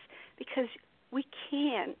consciousness, because we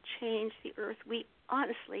can change the earth. We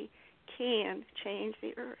honestly can change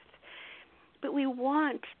the earth. But we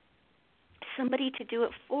want somebody to do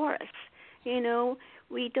it for us.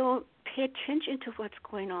 We don't pay attention to what's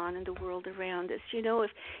going on in the world around us.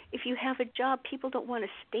 If you have a job, people don't want to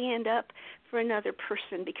stand up for another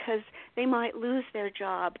person because they might lose their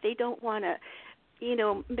job. They don't want to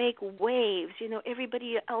make waves.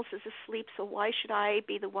 Everybody else is asleep, so why should I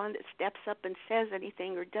be the one that steps up and says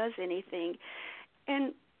anything or does anything?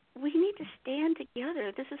 And we need to stand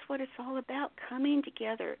together. This is what it's all about, coming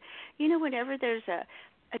together. Whenever there's a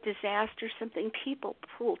disaster, something, people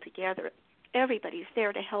pull together. Everybody's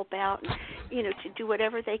there to help out and, to do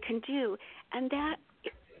whatever they can do. And that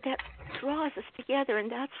draws us together,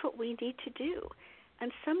 and that's what we need to do.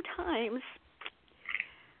 And sometimes,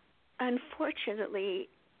 unfortunately,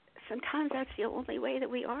 that's the only way that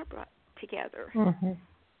we are brought together. Mm-hmm.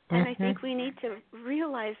 And I think we need to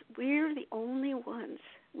realize we're the only ones.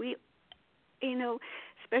 We,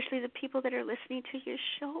 especially the people that are listening to your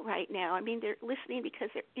show right now. I mean, they're listening because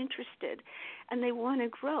they're interested and they want to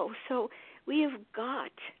grow. So we have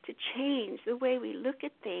got to change the way we look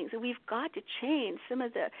at things, and we've got to change some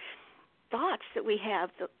of the thoughts that we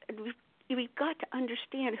have. We've got to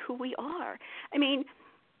understand who we are. I mean,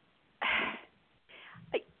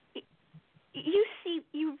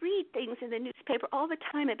 you read things in the newspaper all the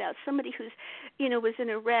time about somebody who's, was in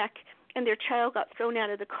a wreck and their child got thrown out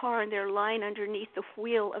of the car and they're lying underneath the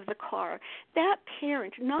wheel of the car. That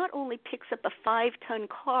parent not only picks up a 5-ton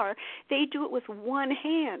car, they do it with one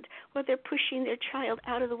hand while they're pushing their child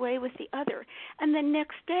out of the way with the other. And the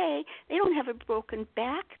next day, they don't have a broken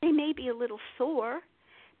back. They may be a little sore.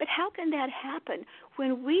 But how can that happen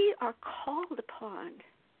when we are called upon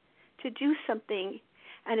to do something?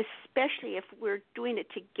 And especially if we're doing it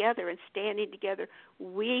together and standing together,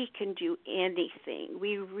 we can do anything.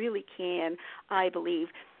 We really can, I believe,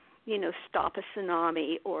 stop a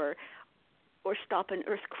tsunami or stop an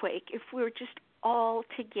earthquake if we're just all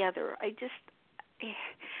together.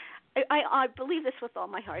 I believe this with all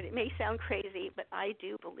my heart. It may sound crazy, but I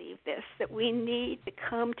do believe this, that we need to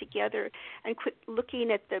come together and quit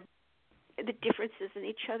looking at the differences in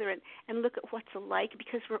each other and look at what's alike,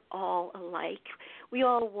 because we're all alike. We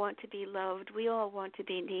all want to be loved. We all want to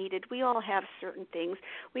be needed. We all have certain things.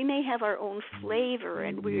 We may have our own flavor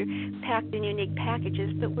and we're packed in unique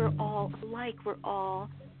packages, but we're all alike. We're all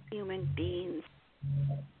human beings.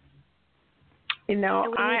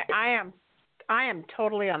 I am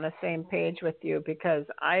totally on the same page with you, because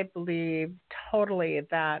I believe totally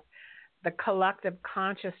that the collective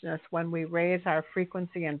consciousness, when we raise our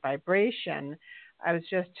frequency and vibration, I was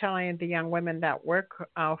just telling the young women that work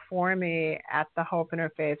for me at the Hope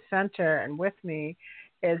Interfaith Center and with me,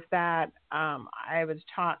 is that I was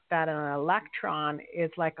taught that an electron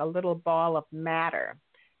is like a little ball of matter.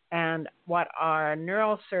 And what our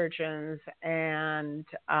neurosurgeons and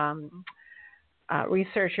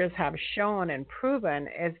researchers have shown and proven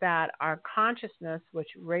is that our consciousness, which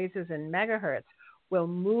raises in megahertz, will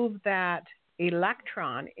move that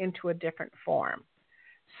electron into a different form.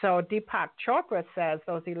 So Deepak Chopra says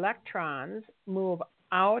those electrons move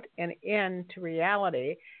out and into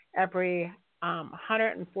reality every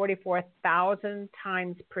 144,000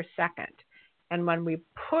 times per second. And when we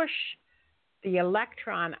push the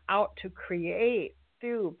electron out to create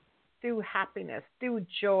through happiness, through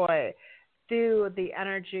joy, through the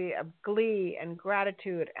energy of glee and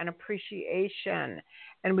gratitude and appreciation,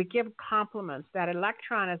 and we give compliments, that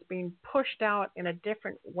electron is being pushed out in a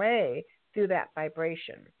different way through that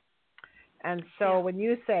vibration. And so when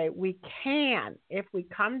you say we can, if we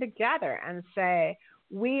come together and say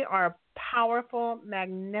we are powerful,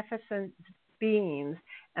 magnificent beings,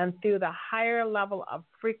 and through the higher level of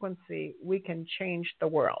frequency, we can change the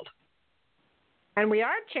world. And we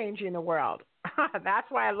are changing the world.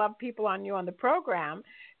 That's why I love people on the program,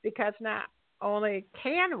 because not only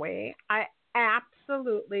can we, I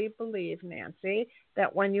absolutely believe, Nancy,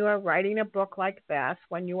 that when you are writing a book like this,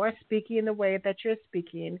 when you are speaking the way that you're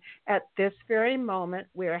speaking, at this very moment,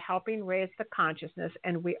 we are helping raise the consciousness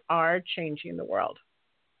and we are changing the world.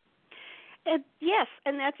 Yes,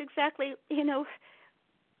 and that's exactly,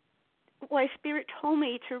 why Spirit told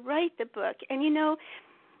me to write the book. And,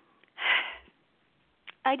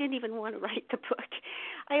 I didn't even want to write the book.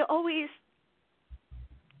 I always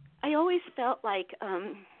felt like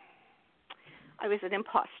I was an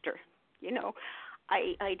imposter.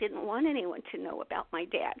 I didn't want anyone to know about my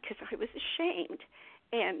dad because I was ashamed.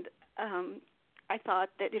 And I thought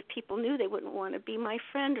that if people knew, they wouldn't want to be my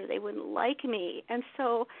friend or they wouldn't like me. And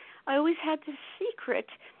so I always had this secret.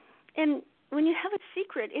 And when you have a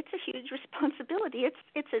secret, it's a huge responsibility.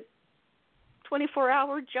 It's a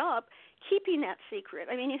 24-hour job keeping that secret.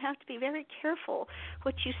 I mean, you have to be very careful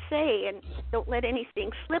what you say and don't let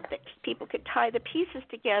anything slip that people could tie the pieces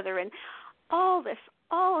together and all of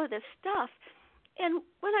this stuff. And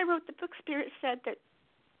when I wrote the book, Spirit said that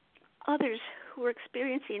others who were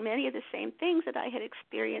experiencing many of the same things that I had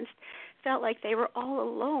experienced felt like they were all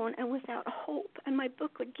alone and without hope, and my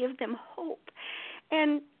book would give them hope.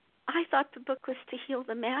 And I thought the book was to heal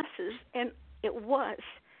the masses, and it was,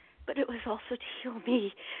 but it was also to heal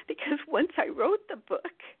me, because once I wrote the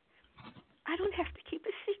book, I don't have to keep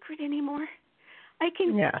a secret anymore. I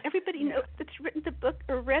can. Yes. Everybody knows that's written the book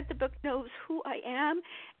or read the book knows who I am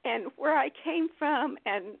and where I came from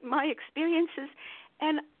and my experiences,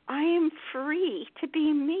 and I am free to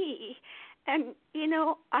be me. And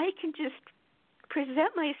I can just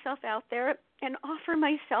present myself out there and offer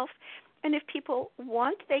myself. And if people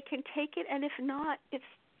want, they can take it. And if not, it's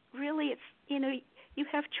you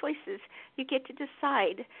have choices. You get to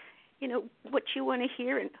decide, what you want to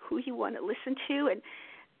hear and who you want to listen to.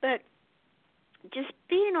 But just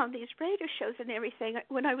being on these radio shows and everything,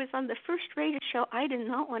 when I was on the first radio show, I did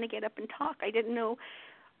not want to get up and talk. I didn't know.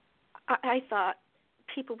 I thought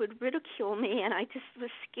people would ridicule me, and I just was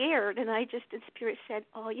scared. And in Spirit said,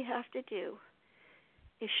 all you have to do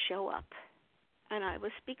is show up, and I will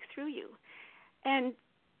speak through you. And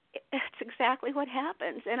that's exactly what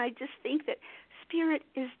happens. And I just think that Spirit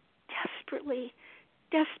is desperately,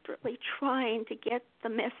 desperately trying to get the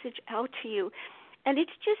message out to you. And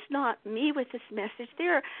it's just not me with this message.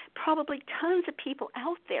 There are probably tons of people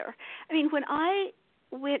out there. I mean, when I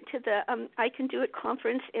went to the I Can Do It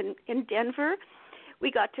conference in Denver,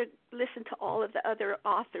 we got to listen to all of the other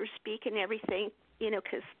authors speak and everything,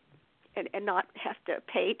 because and not have to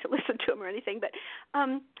pay to listen to them or anything. But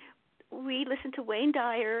we listened to Wayne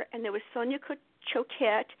Dyer, and there was Sonia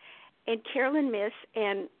Choquette and Carolyn Miss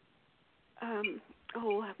and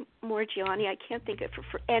Morgiani. I can't think of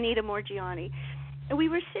for Anita Morgiani. And we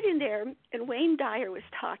were sitting there, and Wayne Dyer was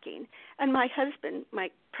talking, and my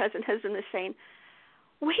present husband, was saying,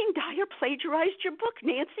 Wayne Dyer plagiarized your book,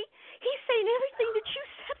 Nancy. He's saying everything that you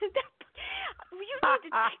said in that book. You need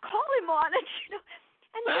to call him on it,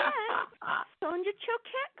 And then Sonia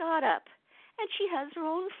Choquette got up, and she has her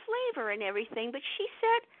own flavor and everything, but she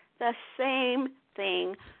said the same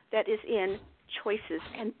thing that is in Choices.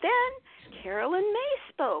 And then Carolyn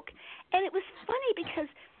May spoke, and it was funny because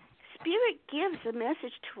Spirit gives a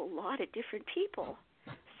message to a lot of different people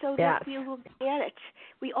so that we will get it.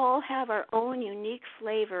 We all have our own unique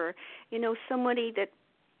flavor. Somebody that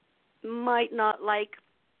might not like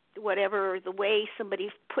whatever the way somebody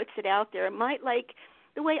puts it out there, might like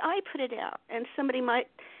the way I put it out, and somebody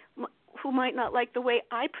who might not like the way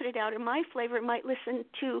I put it out in my flavor might listen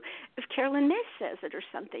to if Carolyn Miss says it or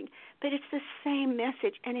something. But it's the same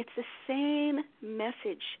message, and it's the same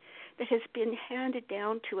message that has been handed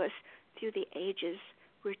down to us through the ages.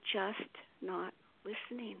 We're just not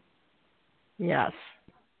listening. Yes.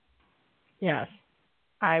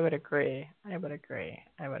 I would agree.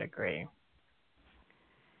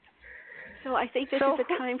 So I think this is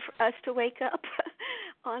a time for us to wake up,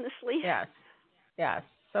 honestly. Yes.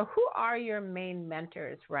 So who are your main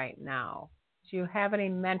mentors right now? Do you have any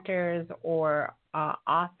mentors or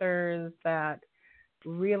authors that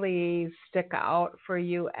really stick out for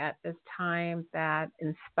you at this time that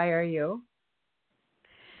inspire you?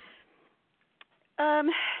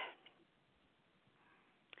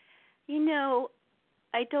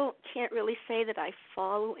 I can't really say that I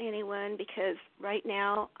follow anyone, because right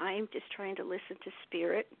now I'm just trying to listen to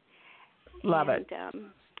Spirit. Love it.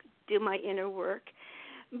 Do my inner work.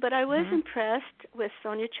 But I was impressed with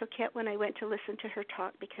Sonia Choquette when I went to listen to her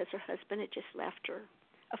talk, because her husband had just left her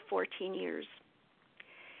of 14 years.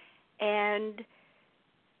 And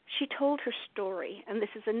she told her story, and this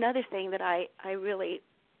is another thing that I really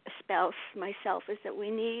espouse myself, is that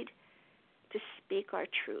we need to speak our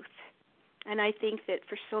truth. And I think that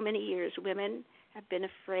for so many years, women have been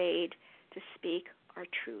afraid to speak our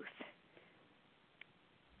truth.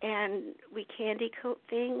 And we candy coat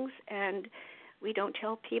things, and we don't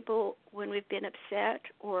tell people when we've been upset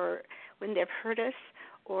or when they've hurt us,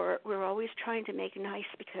 or we're always trying to make nice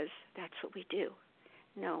because that's what we do.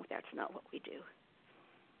 No, that's not what we do.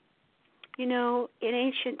 In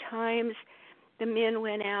ancient times, the men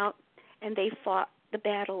went out and they fought the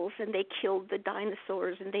battles and they killed the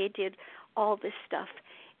dinosaurs and they did all this stuff.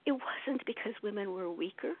 It wasn't because women were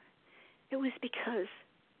weaker. It was because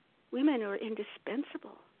women are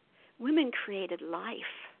indispensable. women created life,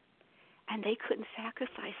 and they couldn't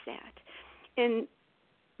sacrifice that. In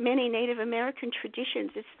many Native American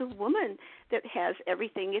traditions, it's the woman that has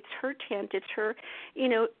everything. It's her tent. It's her,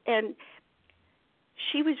 and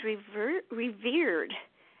she was revered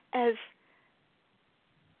as,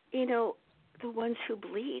 the ones who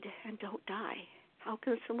bleed and don't die. How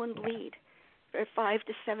can someone bleed for 5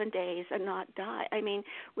 to 7 days and not die? I mean,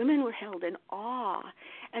 women were held in awe,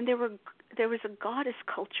 and there was a goddess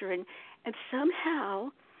culture, and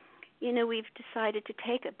somehow, we've decided to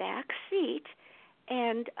take a back seat,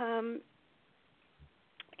 and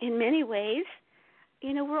in many ways,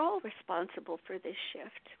 we're all responsible for this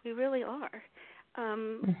shift. We really are.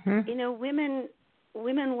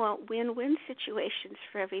 Women want win-win situations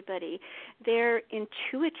for everybody. They're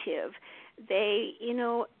intuitive. They,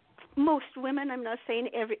 most women, I'm not saying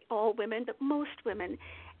all women, but most women,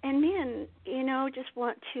 and men, just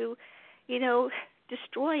want to,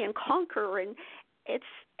 destroy and conquer, and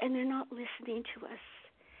they're not listening to us.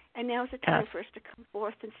 And now's the time for us to come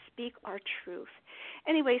forth and speak our truth.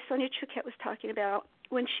 Anyway, Sonia Choquette was talking about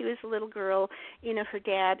when she was a little girl, her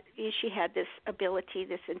dad, she had this ability,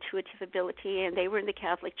 this intuitive ability, and they were in the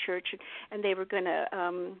Catholic Church, and they were going to,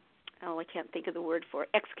 I can't think of the word for it,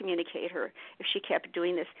 excommunicate her if she kept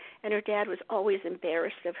doing this. And her dad was always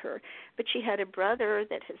embarrassed of her. But she had a brother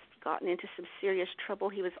that has gotten into some serious trouble.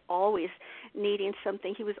 He was always needing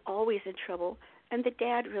something. He was always in trouble. And the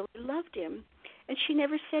dad really loved him. And she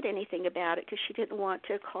never said anything about it because she didn't want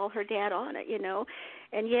to call her dad on it,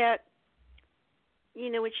 And yet,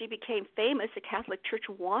 when she became famous, the Catholic Church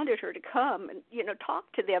wanted her to come and,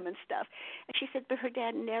 talk to them and stuff. And she said, but her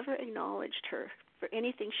dad never acknowledged her for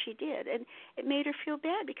anything she did. And it made her feel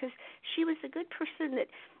bad because she was a good person that,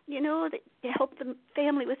 that helped the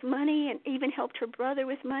family with money and even helped her brother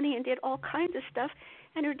with money and did all kinds of stuff.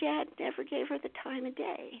 And her dad never gave her the time of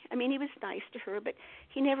day. I mean, he was nice to her, but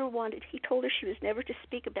he told her she was never to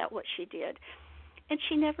speak about what she did. And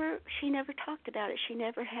she never talked about it. She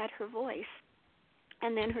never had her voice.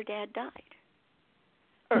 And then her dad died,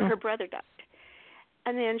 or her brother died.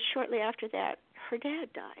 And then shortly after that, her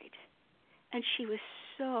dad died. And she was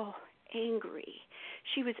so angry.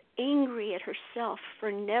 She was angry at herself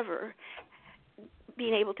for never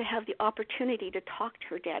being able to have the opportunity to talk to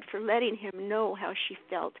her dad, for letting him know how she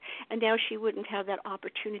felt. And now she wouldn't have that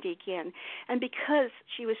opportunity again. And because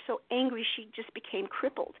she was so angry, she just became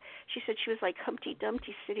crippled. She said she was like Humpty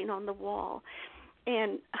Dumpty sitting on the wall.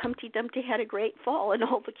 And Humpty Dumpty had a great fall, and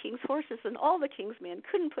all the king's horses and all the king's men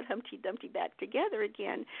couldn't put Humpty Dumpty back together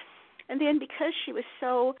again. And then because she was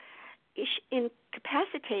so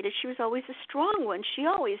incapacitated, she was always a strong one. She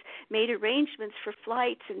always made arrangements for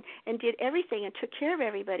flights and did everything and took care of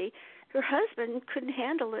everybody. Her husband couldn't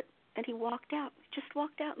handle it, and he walked out, just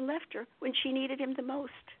walked out and left her when she needed him the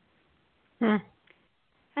most. And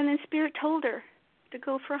then Spirit told her to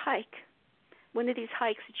go for a hike. One of these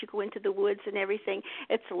hikes that you go into the woods and everything.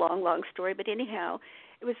 It's a long, long story, but anyhow,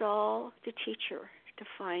 it was all to teach her to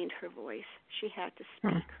find her voice. She had to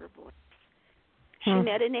speak her voice. She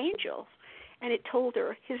met an angel, and it told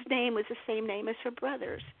her his name was the same name as her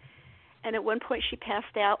brother's. And at one point she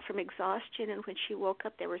passed out from exhaustion, and when she woke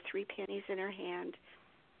up, there were 3 pennies in her hand.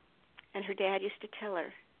 And her dad used to tell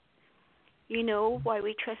her, you know why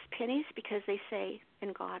we trust pennies? Because they say,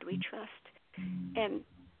 in God we trust. And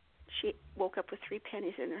she woke up with 3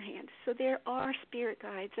 pennies in her hand. So there are spirit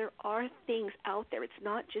guides. There are things out there. It's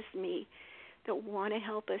not just me that want to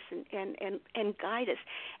help us and guide us.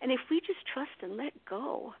 And if we just trust and let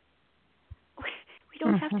go, we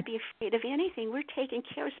don't have to be afraid of anything. We're taken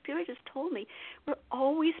care of. Spirit has told me we're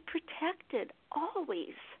always protected,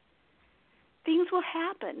 always. Things will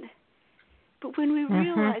happen. But when we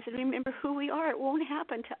realize and remember who we are, it won't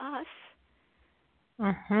happen to us.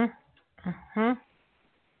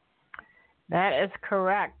 That is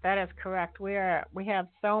correct. That is correct. We have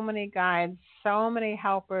so many guides, so many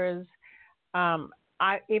helpers.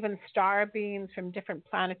 Even star beings from different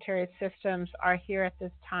planetary systems are here at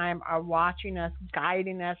this time, are watching us,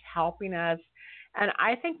 guiding us, helping us. And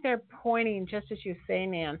I think they're pointing, just as you say,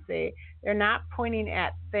 Nancy, they're not pointing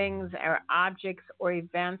at things or objects or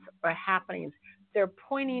events or happenings. They're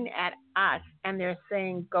pointing at us, and they're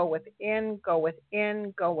saying, go within, go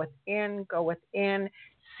within, go within, go within.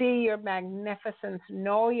 See your magnificence,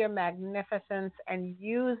 know your magnificence, and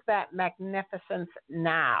use that magnificence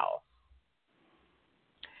now.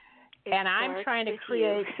 And I'm trying to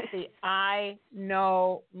create the I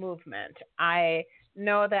know movement. I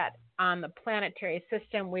know that on the planetary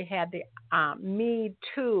system we had the Me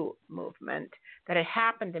Too movement, that it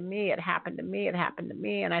happened to me, it happened to me, it happened to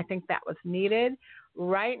me, and I think that was needed.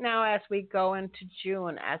 right now as we go into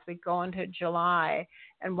June, as we go into July,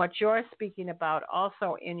 and what you're speaking about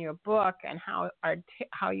also in your book, and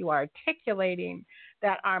how you are articulating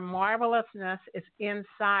that our marvelousness is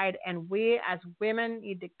inside, and we as women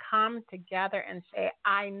need to come together and say,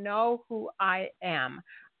 I know who I am.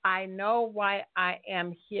 I know why I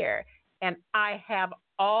am here, and I have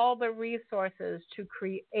all the resources to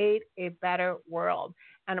create a better world.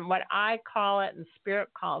 And what I call it, and Spirit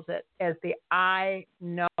calls it, is the I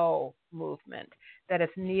know movement that is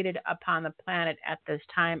needed upon the planet at this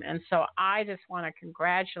time. And so I just want to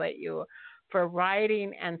congratulate you for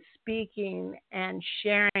writing and speaking and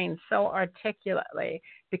sharing so articulately,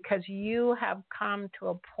 because you have come to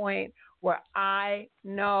a point where I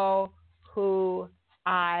know who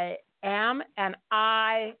I am and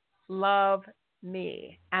I love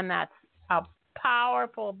me. And that's a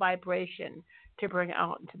powerful vibration to bring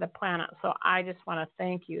out into the planet. So I just want to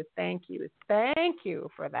thank you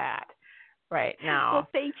for that right now. Well,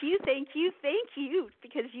 thank you,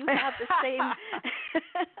 because you have the same.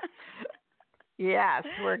 Yes,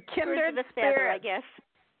 we're kindred feather, I guess.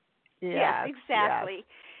 Yes, yeah, exactly. Yes.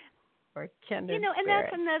 We're kindred and spirit.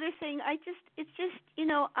 that's another thing. It's just,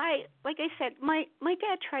 like I said, my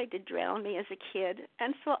dad tried to drown me as a kid,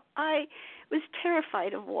 and so I was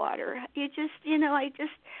terrified of water.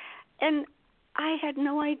 And I had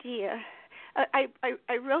no idea. I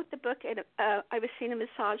wrote the book, and I was seeing a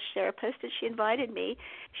massage therapist, and she invited me.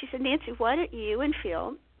 She said, Nancy, why don't you and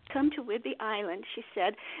Phil come to Whidbey Island? She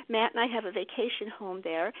said, Matt and I have a vacation home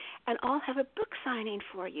there, and I'll have a book signing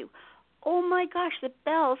for you. Oh, my gosh, the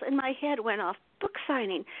bells in my head went off. Book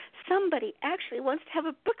signing. Somebody actually wants to have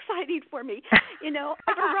a book signing for me.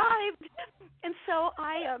 I've arrived. And so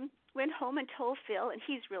I went home and told Phil, and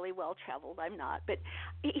he's really well-traveled. I'm not. But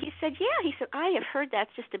he said, He said, I have heard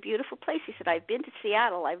that's just a beautiful place. He said, I've been to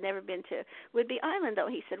Seattle. I've never been to Whidbey Island, though.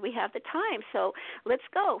 He said, we have the time, so let's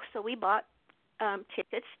go. So we bought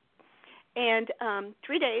tickets. And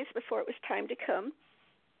 3 days before it was time to come,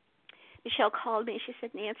 Michelle called me, and she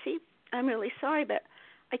said, Nancy, I'm really sorry, but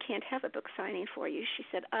I can't have a book signing for you. She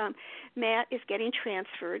said, Matt is getting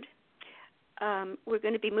transferred. We're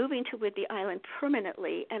going to be moving to Whidbey Island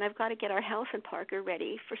permanently, and I've got to get our house in Parker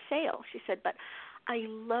ready for sale. She said, but I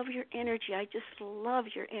love your energy. I just love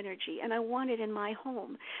your energy, and I want it in my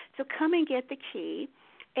home. So come and get the key,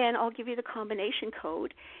 and I'll give you the combination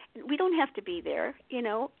code. We don't have to be there,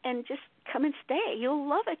 and just come and stay. You'll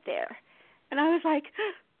love it there. And I was like,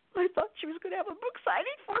 I thought she was going to have a book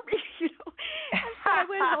signing for me, And so I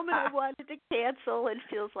went home and I wanted to cancel, and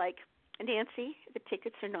feels like, Nancy, the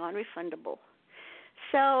tickets are non-refundable.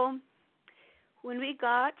 So when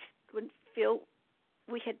Phil,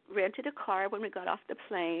 we had rented a car when we got off the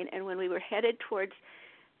plane, and when we were headed towards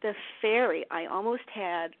the ferry, I almost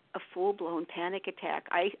had a full-blown panic attack.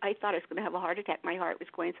 I thought I was going to have a heart attack. My heart was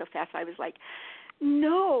going so fast. I was like,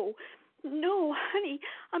 no, honey,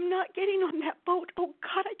 I'm not getting on that boat. Oh,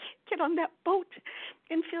 God, I can't get on that boat.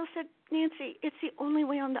 And Phil said, Nancy, it's the only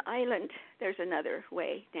way on the island. There's another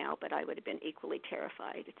way now, but I would have been equally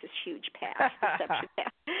terrified. It's this huge path, deception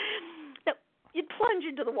path. So you'd plunge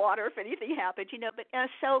into the water if anything happened, But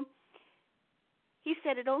so he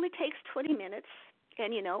said it only takes 20 minutes.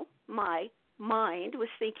 And, my mind was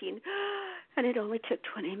thinking, and it only took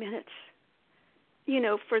 20 minutes.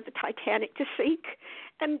 For the Titanic to sink.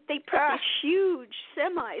 And they put these huge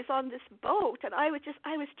semis on this boat, and I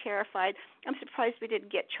was terrified. I'm surprised we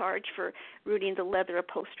didn't get charged for ruining the leather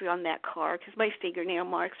upholstery on that car, because my fingernail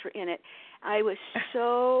marks were in it. I was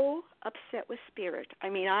so upset with Spirit. I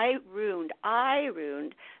mean, I ruined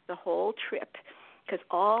the whole trip, because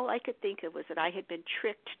all I could think of was that I had been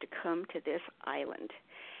tricked to come to this island.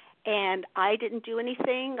 And I didn't do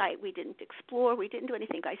anything. We didn't explore. We didn't do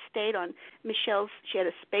anything. I stayed on Michelle's. She had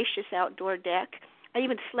a spacious outdoor deck. I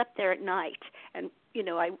even slept there at night. And,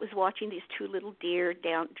 I was watching these two little deer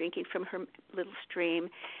down drinking from her little stream.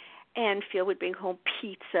 And Phil would bring home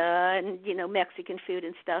pizza and, Mexican food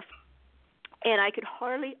and stuff. And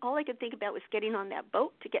all I could think about was getting on that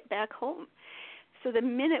boat to get back home. So the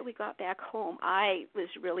minute we got back home, I was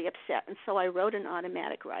really upset. And so I wrote an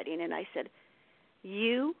automatic writing, and I said,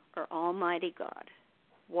 you are Almighty God.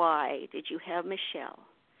 Why did you have Michelle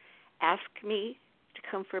ask me to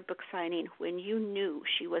come for a book signing when you knew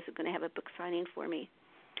she wasn't going to have a book signing for me?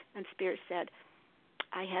 And Spirit said,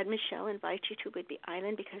 I had Michelle invite you to Whidbey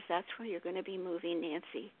Island because that's where you're going to be moving,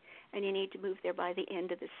 Nancy, and you need to move there by the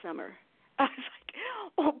end of the summer. I was like,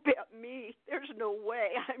 oh, bet me. There's no way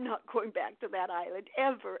I'm not going back to that island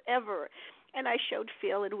ever, ever. And I showed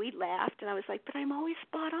Phil, and we laughed, and I was like, but I'm always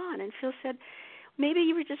spot on. And Phil said, maybe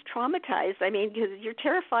you were just traumatized. I mean, because you're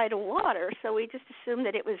terrified of water, so we just assumed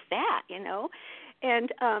that it was that,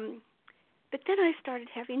 And but then I started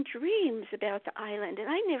having dreams about the island, and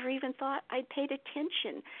I never even thought I'd paid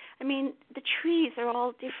attention. I mean, the trees are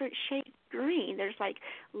all different shades green. There's like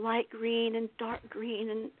light green and dark green,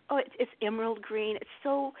 and it's emerald green. It's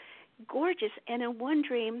so gorgeous. And in one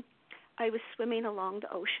dream, I was swimming along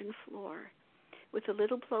the ocean floor with a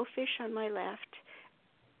little blowfish on my left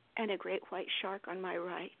and a great white shark on my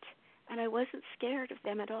right. And I wasn't scared of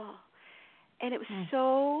them at all. And it was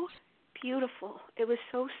so beautiful. It was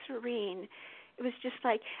so serene. It was just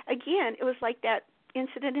like, again, it was like that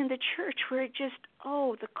incident in the church where it just,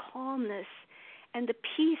 the calmness and the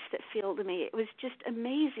peace that filled me. It was just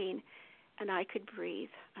amazing. And I could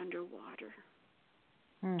breathe underwater.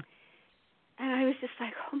 And I was just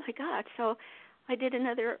like, oh, my God. So I did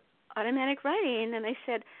another automatic writing, and I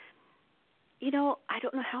said, I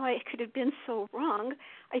don't know how I could have been so wrong.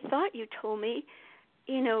 I thought you told me,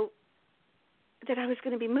 that I was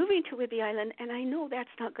going to be moving to Whidbey Island, and I know that's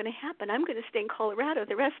not going to happen. I'm going to stay in Colorado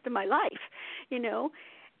the rest of my life,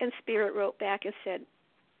 And Spirit wrote back and said,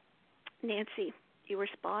 Nancy, you were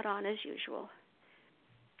spot on as usual.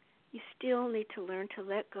 You still need to learn to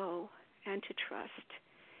let go and to trust,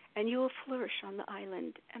 and you will flourish on the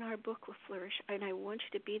island, and our book will flourish, and I want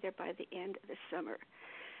you to be there by the end of the summer.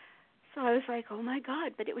 So I was like, oh, my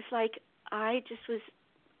God. But it was like I just was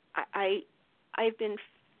 – I've been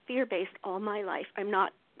fear-based all my life. I'm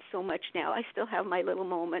not so much now. I still have my little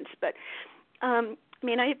moments. But, I'm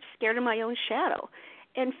scared of my own shadow.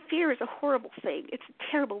 And fear is a horrible thing. It's a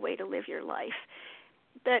terrible way to live your life.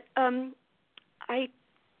 But I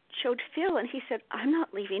showed Phil, and he said, I'm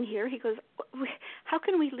not leaving here. He goes, how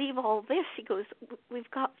can we leave all this? He goes,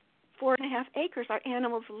 we've got 4.5 acres. Our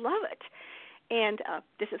animals love it. And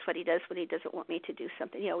this is what he does when he doesn't want me to do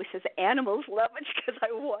something. He always says, the animals love it because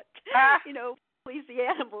I want, please the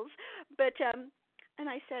animals. But, and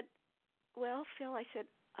I said, well, Phil, I said,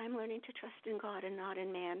 I'm learning to trust in God and not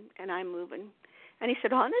in man, and I'm moving. And he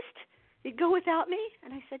said, honest? You'd go without me?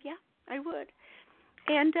 And I said, yeah, I would.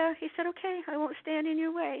 And he said, okay, I won't stand in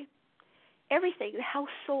your way. Everything, the house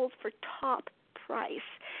sold for top price.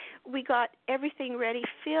 We got everything ready.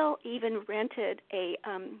 Phil even rented a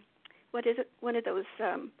one of those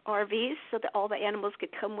RVs so that all the animals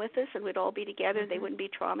could come with us and we'd all be together. They wouldn't be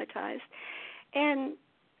traumatized. And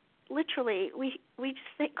literally, we just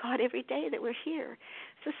thank God every day that we're here.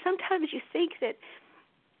 So sometimes you think that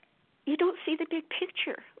you don't see the big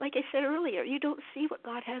picture. Like I said earlier, you don't see what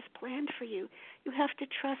God has planned for you. You have to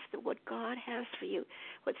trust that what God has for you,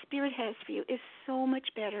 what Spirit has for you, is so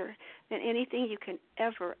much better than anything you can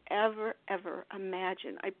ever, ever, ever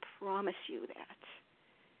imagine. I promise you that.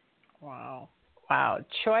 Wow.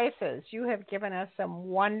 Choices. You have given us some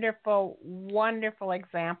wonderful, wonderful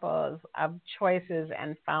examples of choices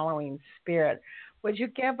and following Spirit. Would you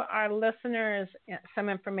give our listeners some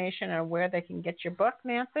information on where they can get your book,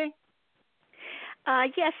 Nancy?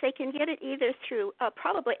 Yes, they can get it either through,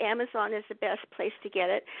 probably Amazon is the best place to get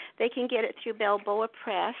it. They can get it through Balboa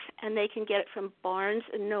Press, and they can get it from Barnes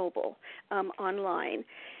 & Noble online.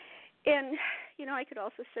 And, I could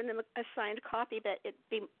also send them a signed copy, but it'd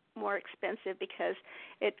be more expensive because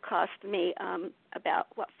it cost me about,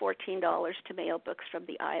 $14 to mail books from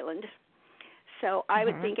the island. So I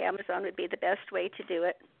would think Amazon would be the best way to do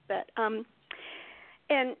it. But and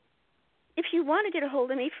if you want to get a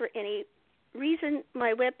hold of me for any reason,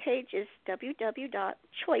 my webpage is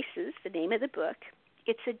www.choices, the name of the book.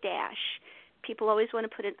 It's a dash. People always want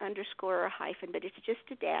to put an underscore or a hyphen, but it's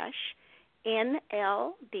just a dash.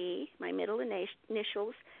 NLB, my middle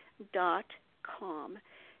initials, .com.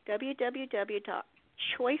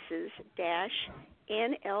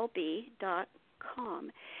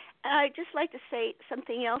 www.choices-nlb.com. I'd just like to say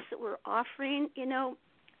something else that we're offering.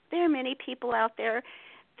 There are many people out there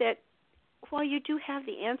that while you do have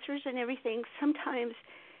the answers and everything, sometimes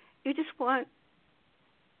you just want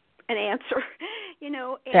an answer,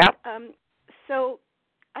 And, so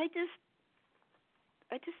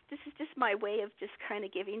this is just my way of just kind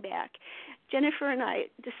of giving back. Jennifer and I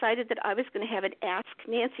decided that I was going to have an Ask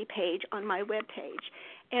Nancy page on my webpage.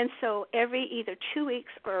 And so every either 2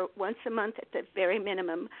 weeks or once a month at the very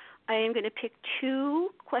minimum, I am going to pick 2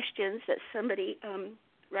 questions that somebody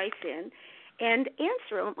writes in and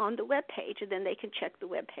answer them on the webpage, and then they can check the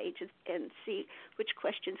webpage and see which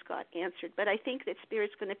questions got answered. But I think that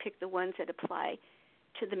Spirit's going to pick the ones that apply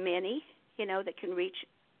to the many, that can reach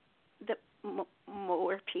the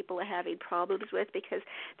more people are having problems with, because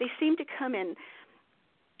they seem to come in.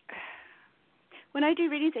 When I do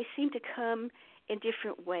readings, they seem to come in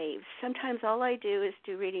different waves. Sometimes all I do is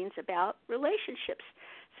do readings about relationships.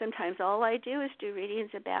 Sometimes all I do is do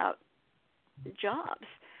readings about jobs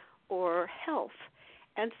or health.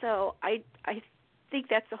 And so I think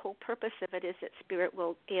that's the whole purpose of it, is that Spirit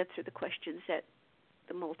will answer the questions that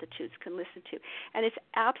the multitudes can listen to. And it's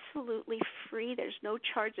absolutely free. There's no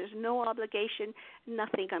charge. There's no obligation,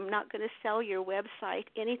 nothing. I'm not going to sell your website,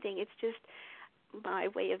 anything. It's just my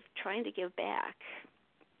way of trying to give back.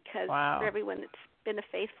 Because for everyone that's been a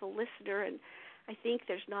faithful listener, and I think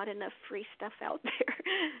there's not enough free stuff out there.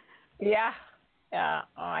 Yeah. Yeah.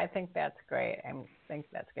 Oh, I think that's great. I'm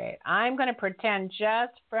going to pretend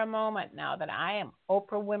just for a moment now that I am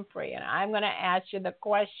Oprah Winfrey, and I'm going to ask you the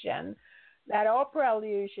question that Oprah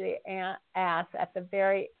usually asks at the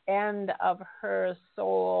very end of her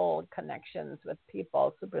soul connections with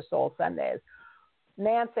people, Super Soul Sundays.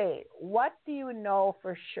 Nancy, what do you know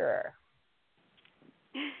for sure?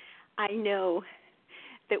 I know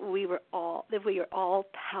that we are all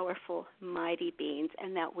powerful, mighty beings,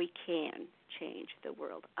 and that we can change the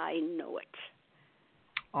world. I know it.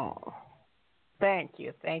 Oh, thank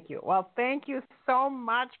you. Well, thank you so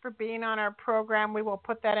much for being on our program. We will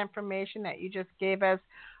put that information that you just gave us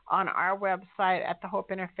on our website at the Hope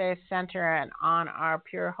Interfaith Center and on our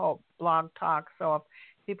Pure Hope blog talk. So if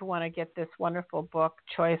people want to get this wonderful book,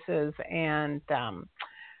 Choices, and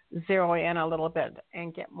zero in a little bit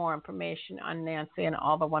and get more information on Nancy and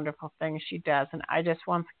all the wonderful things she does. And I just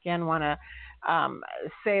once again want to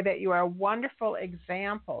say that you are a wonderful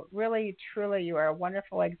example. Really, truly, you are a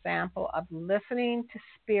wonderful example of listening to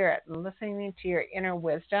Spirit, listening to your inner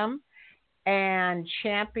wisdom, and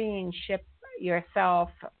championship yourself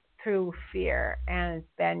through fear. And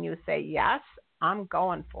then you say, yes, I'm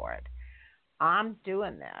going for it. I'm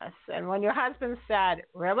doing this. And when your husband said,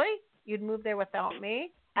 really? You'd move there without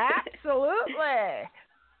me? Absolutely.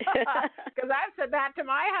 Because I've said that to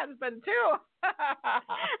my husband, too.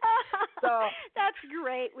 So that's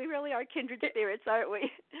great. We really are kindred spirits, aren't we?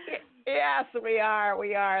 Yes, we are.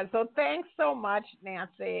 So thanks so much,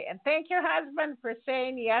 Nancy. And thank your husband for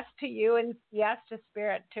saying yes to you and yes to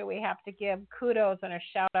Spirit, too. We have to give kudos and a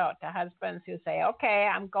shout-out to husbands who say, okay,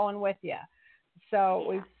 I'm going with you. So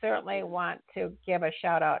we certainly want to give a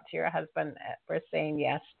shout out to your husband for saying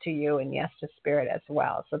yes to you and yes to Spirit as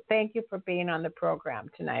well. So thank you for being on the program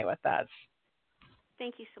tonight with us.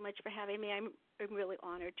 Thank you so much for having me. I'm really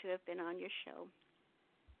honored to have been on your show.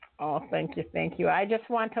 Oh, thank you. I just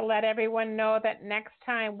want to let everyone know that next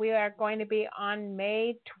time we are going to be on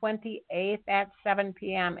May 28th at 7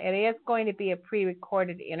 p.m. It is going to be a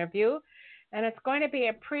pre-recorded interview. And it's going to be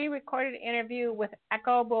a pre-recorded interview with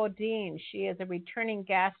Echo Bodine. She is a returning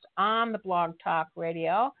guest on the Blog Talk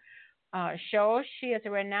Radio show. She is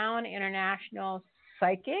a renowned international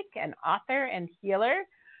psychic and author and healer.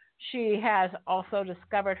 She has also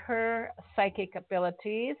discovered her psychic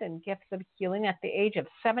abilities and gifts of healing at the age of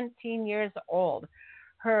 17 years old.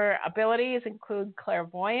 Her abilities include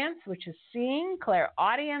clairvoyance, which is seeing,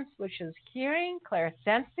 clairaudience, which is hearing,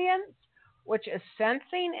 clairsentience, which is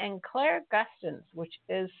sensing, and clairgustance, which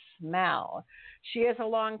is smell. She is a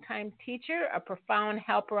longtime teacher, a profound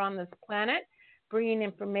helper on this planet, bringing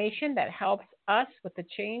information that helps us with the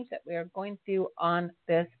change that we are going through on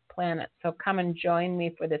this planet. So come and join me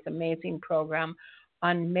for this amazing program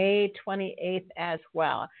on May 28th as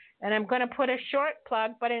well. And I'm going to put a short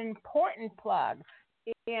plug, but an important plug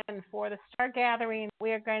in for the Star Gathering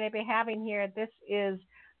we are going to be having here. This is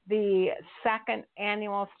the second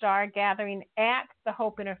annual Star Gathering at the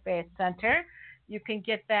Hope Interfaith Center. You can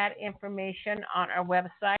get that information on our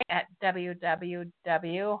website at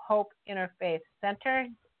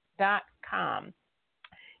www.hopeinterfaithcenter.com.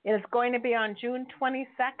 It is going to be on June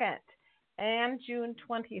 22nd and June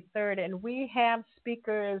 23rd, and we have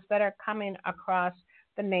speakers that are coming across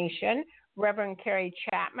the nation. Reverend Carrie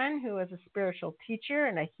Chapman, who is a spiritual teacher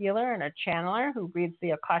and a healer and a channeler who reads the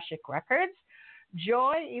Akashic Records.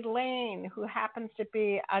 Joy Elaine, who happens to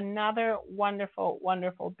be another wonderful,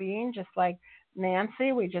 wonderful being, just like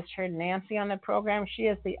Nancy. We just heard Nancy on the program. She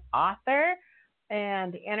is the author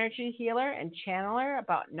and energy healer and channeler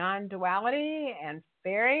about non-duality and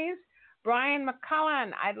fairies. Brian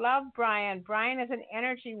McCullen, I love Brian. Brian is an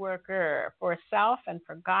energy worker for self and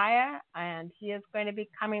for Gaia, and he is going to be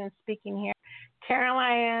coming and speaking here.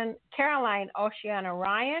 Caroline Oceana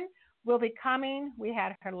Ryan will be coming. We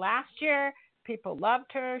had her last year. People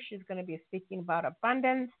loved her. She's going to be speaking about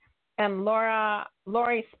abundance. And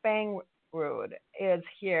Lori Spangrud is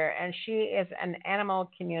here, and she is an animal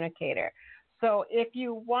communicator. So if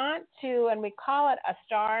you want to, and we call it a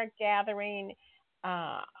Star Gathering,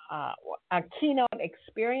 a keynote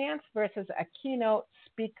experience versus a keynote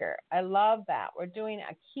speaker. I love that. We're doing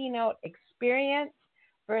a keynote experience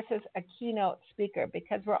versus a keynote speaker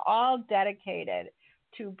because we're all dedicated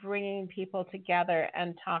to bringing people together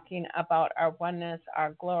and talking about our oneness,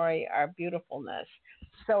 our glory, our beautifulness.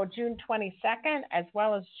 So June 22nd as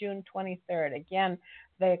well as June 23rd. Again,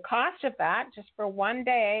 the cost of that, just for one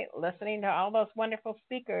day, listening to all those wonderful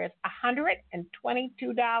speakers,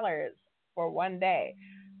 $122 for one day.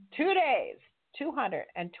 2 days,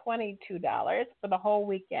 $222 for the whole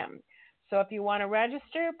weekend. So if you want to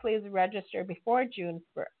register, please register before June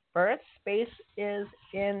 1st. Space is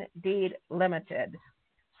indeed limited.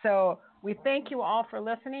 So we thank you all for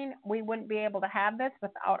listening. We wouldn't be able to have this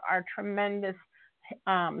without our tremendous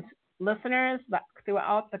listeners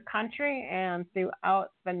throughout the country and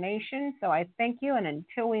throughout the nation. So I thank you. And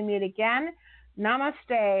until we meet again,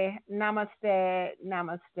 namaste, namaste,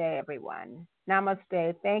 namaste, everyone.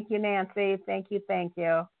 Namaste. Thank you, Nancy. Thank you. Thank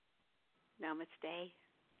you. Namaste.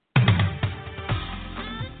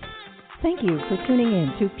 Thank you for tuning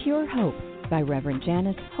in to Pure Hope by Reverend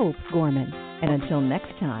Janice Hope Gorman. And until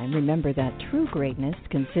next time, remember that true greatness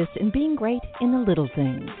consists in being great in the little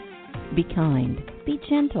things. Be kind, be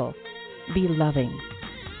gentle, be loving,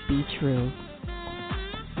 be true.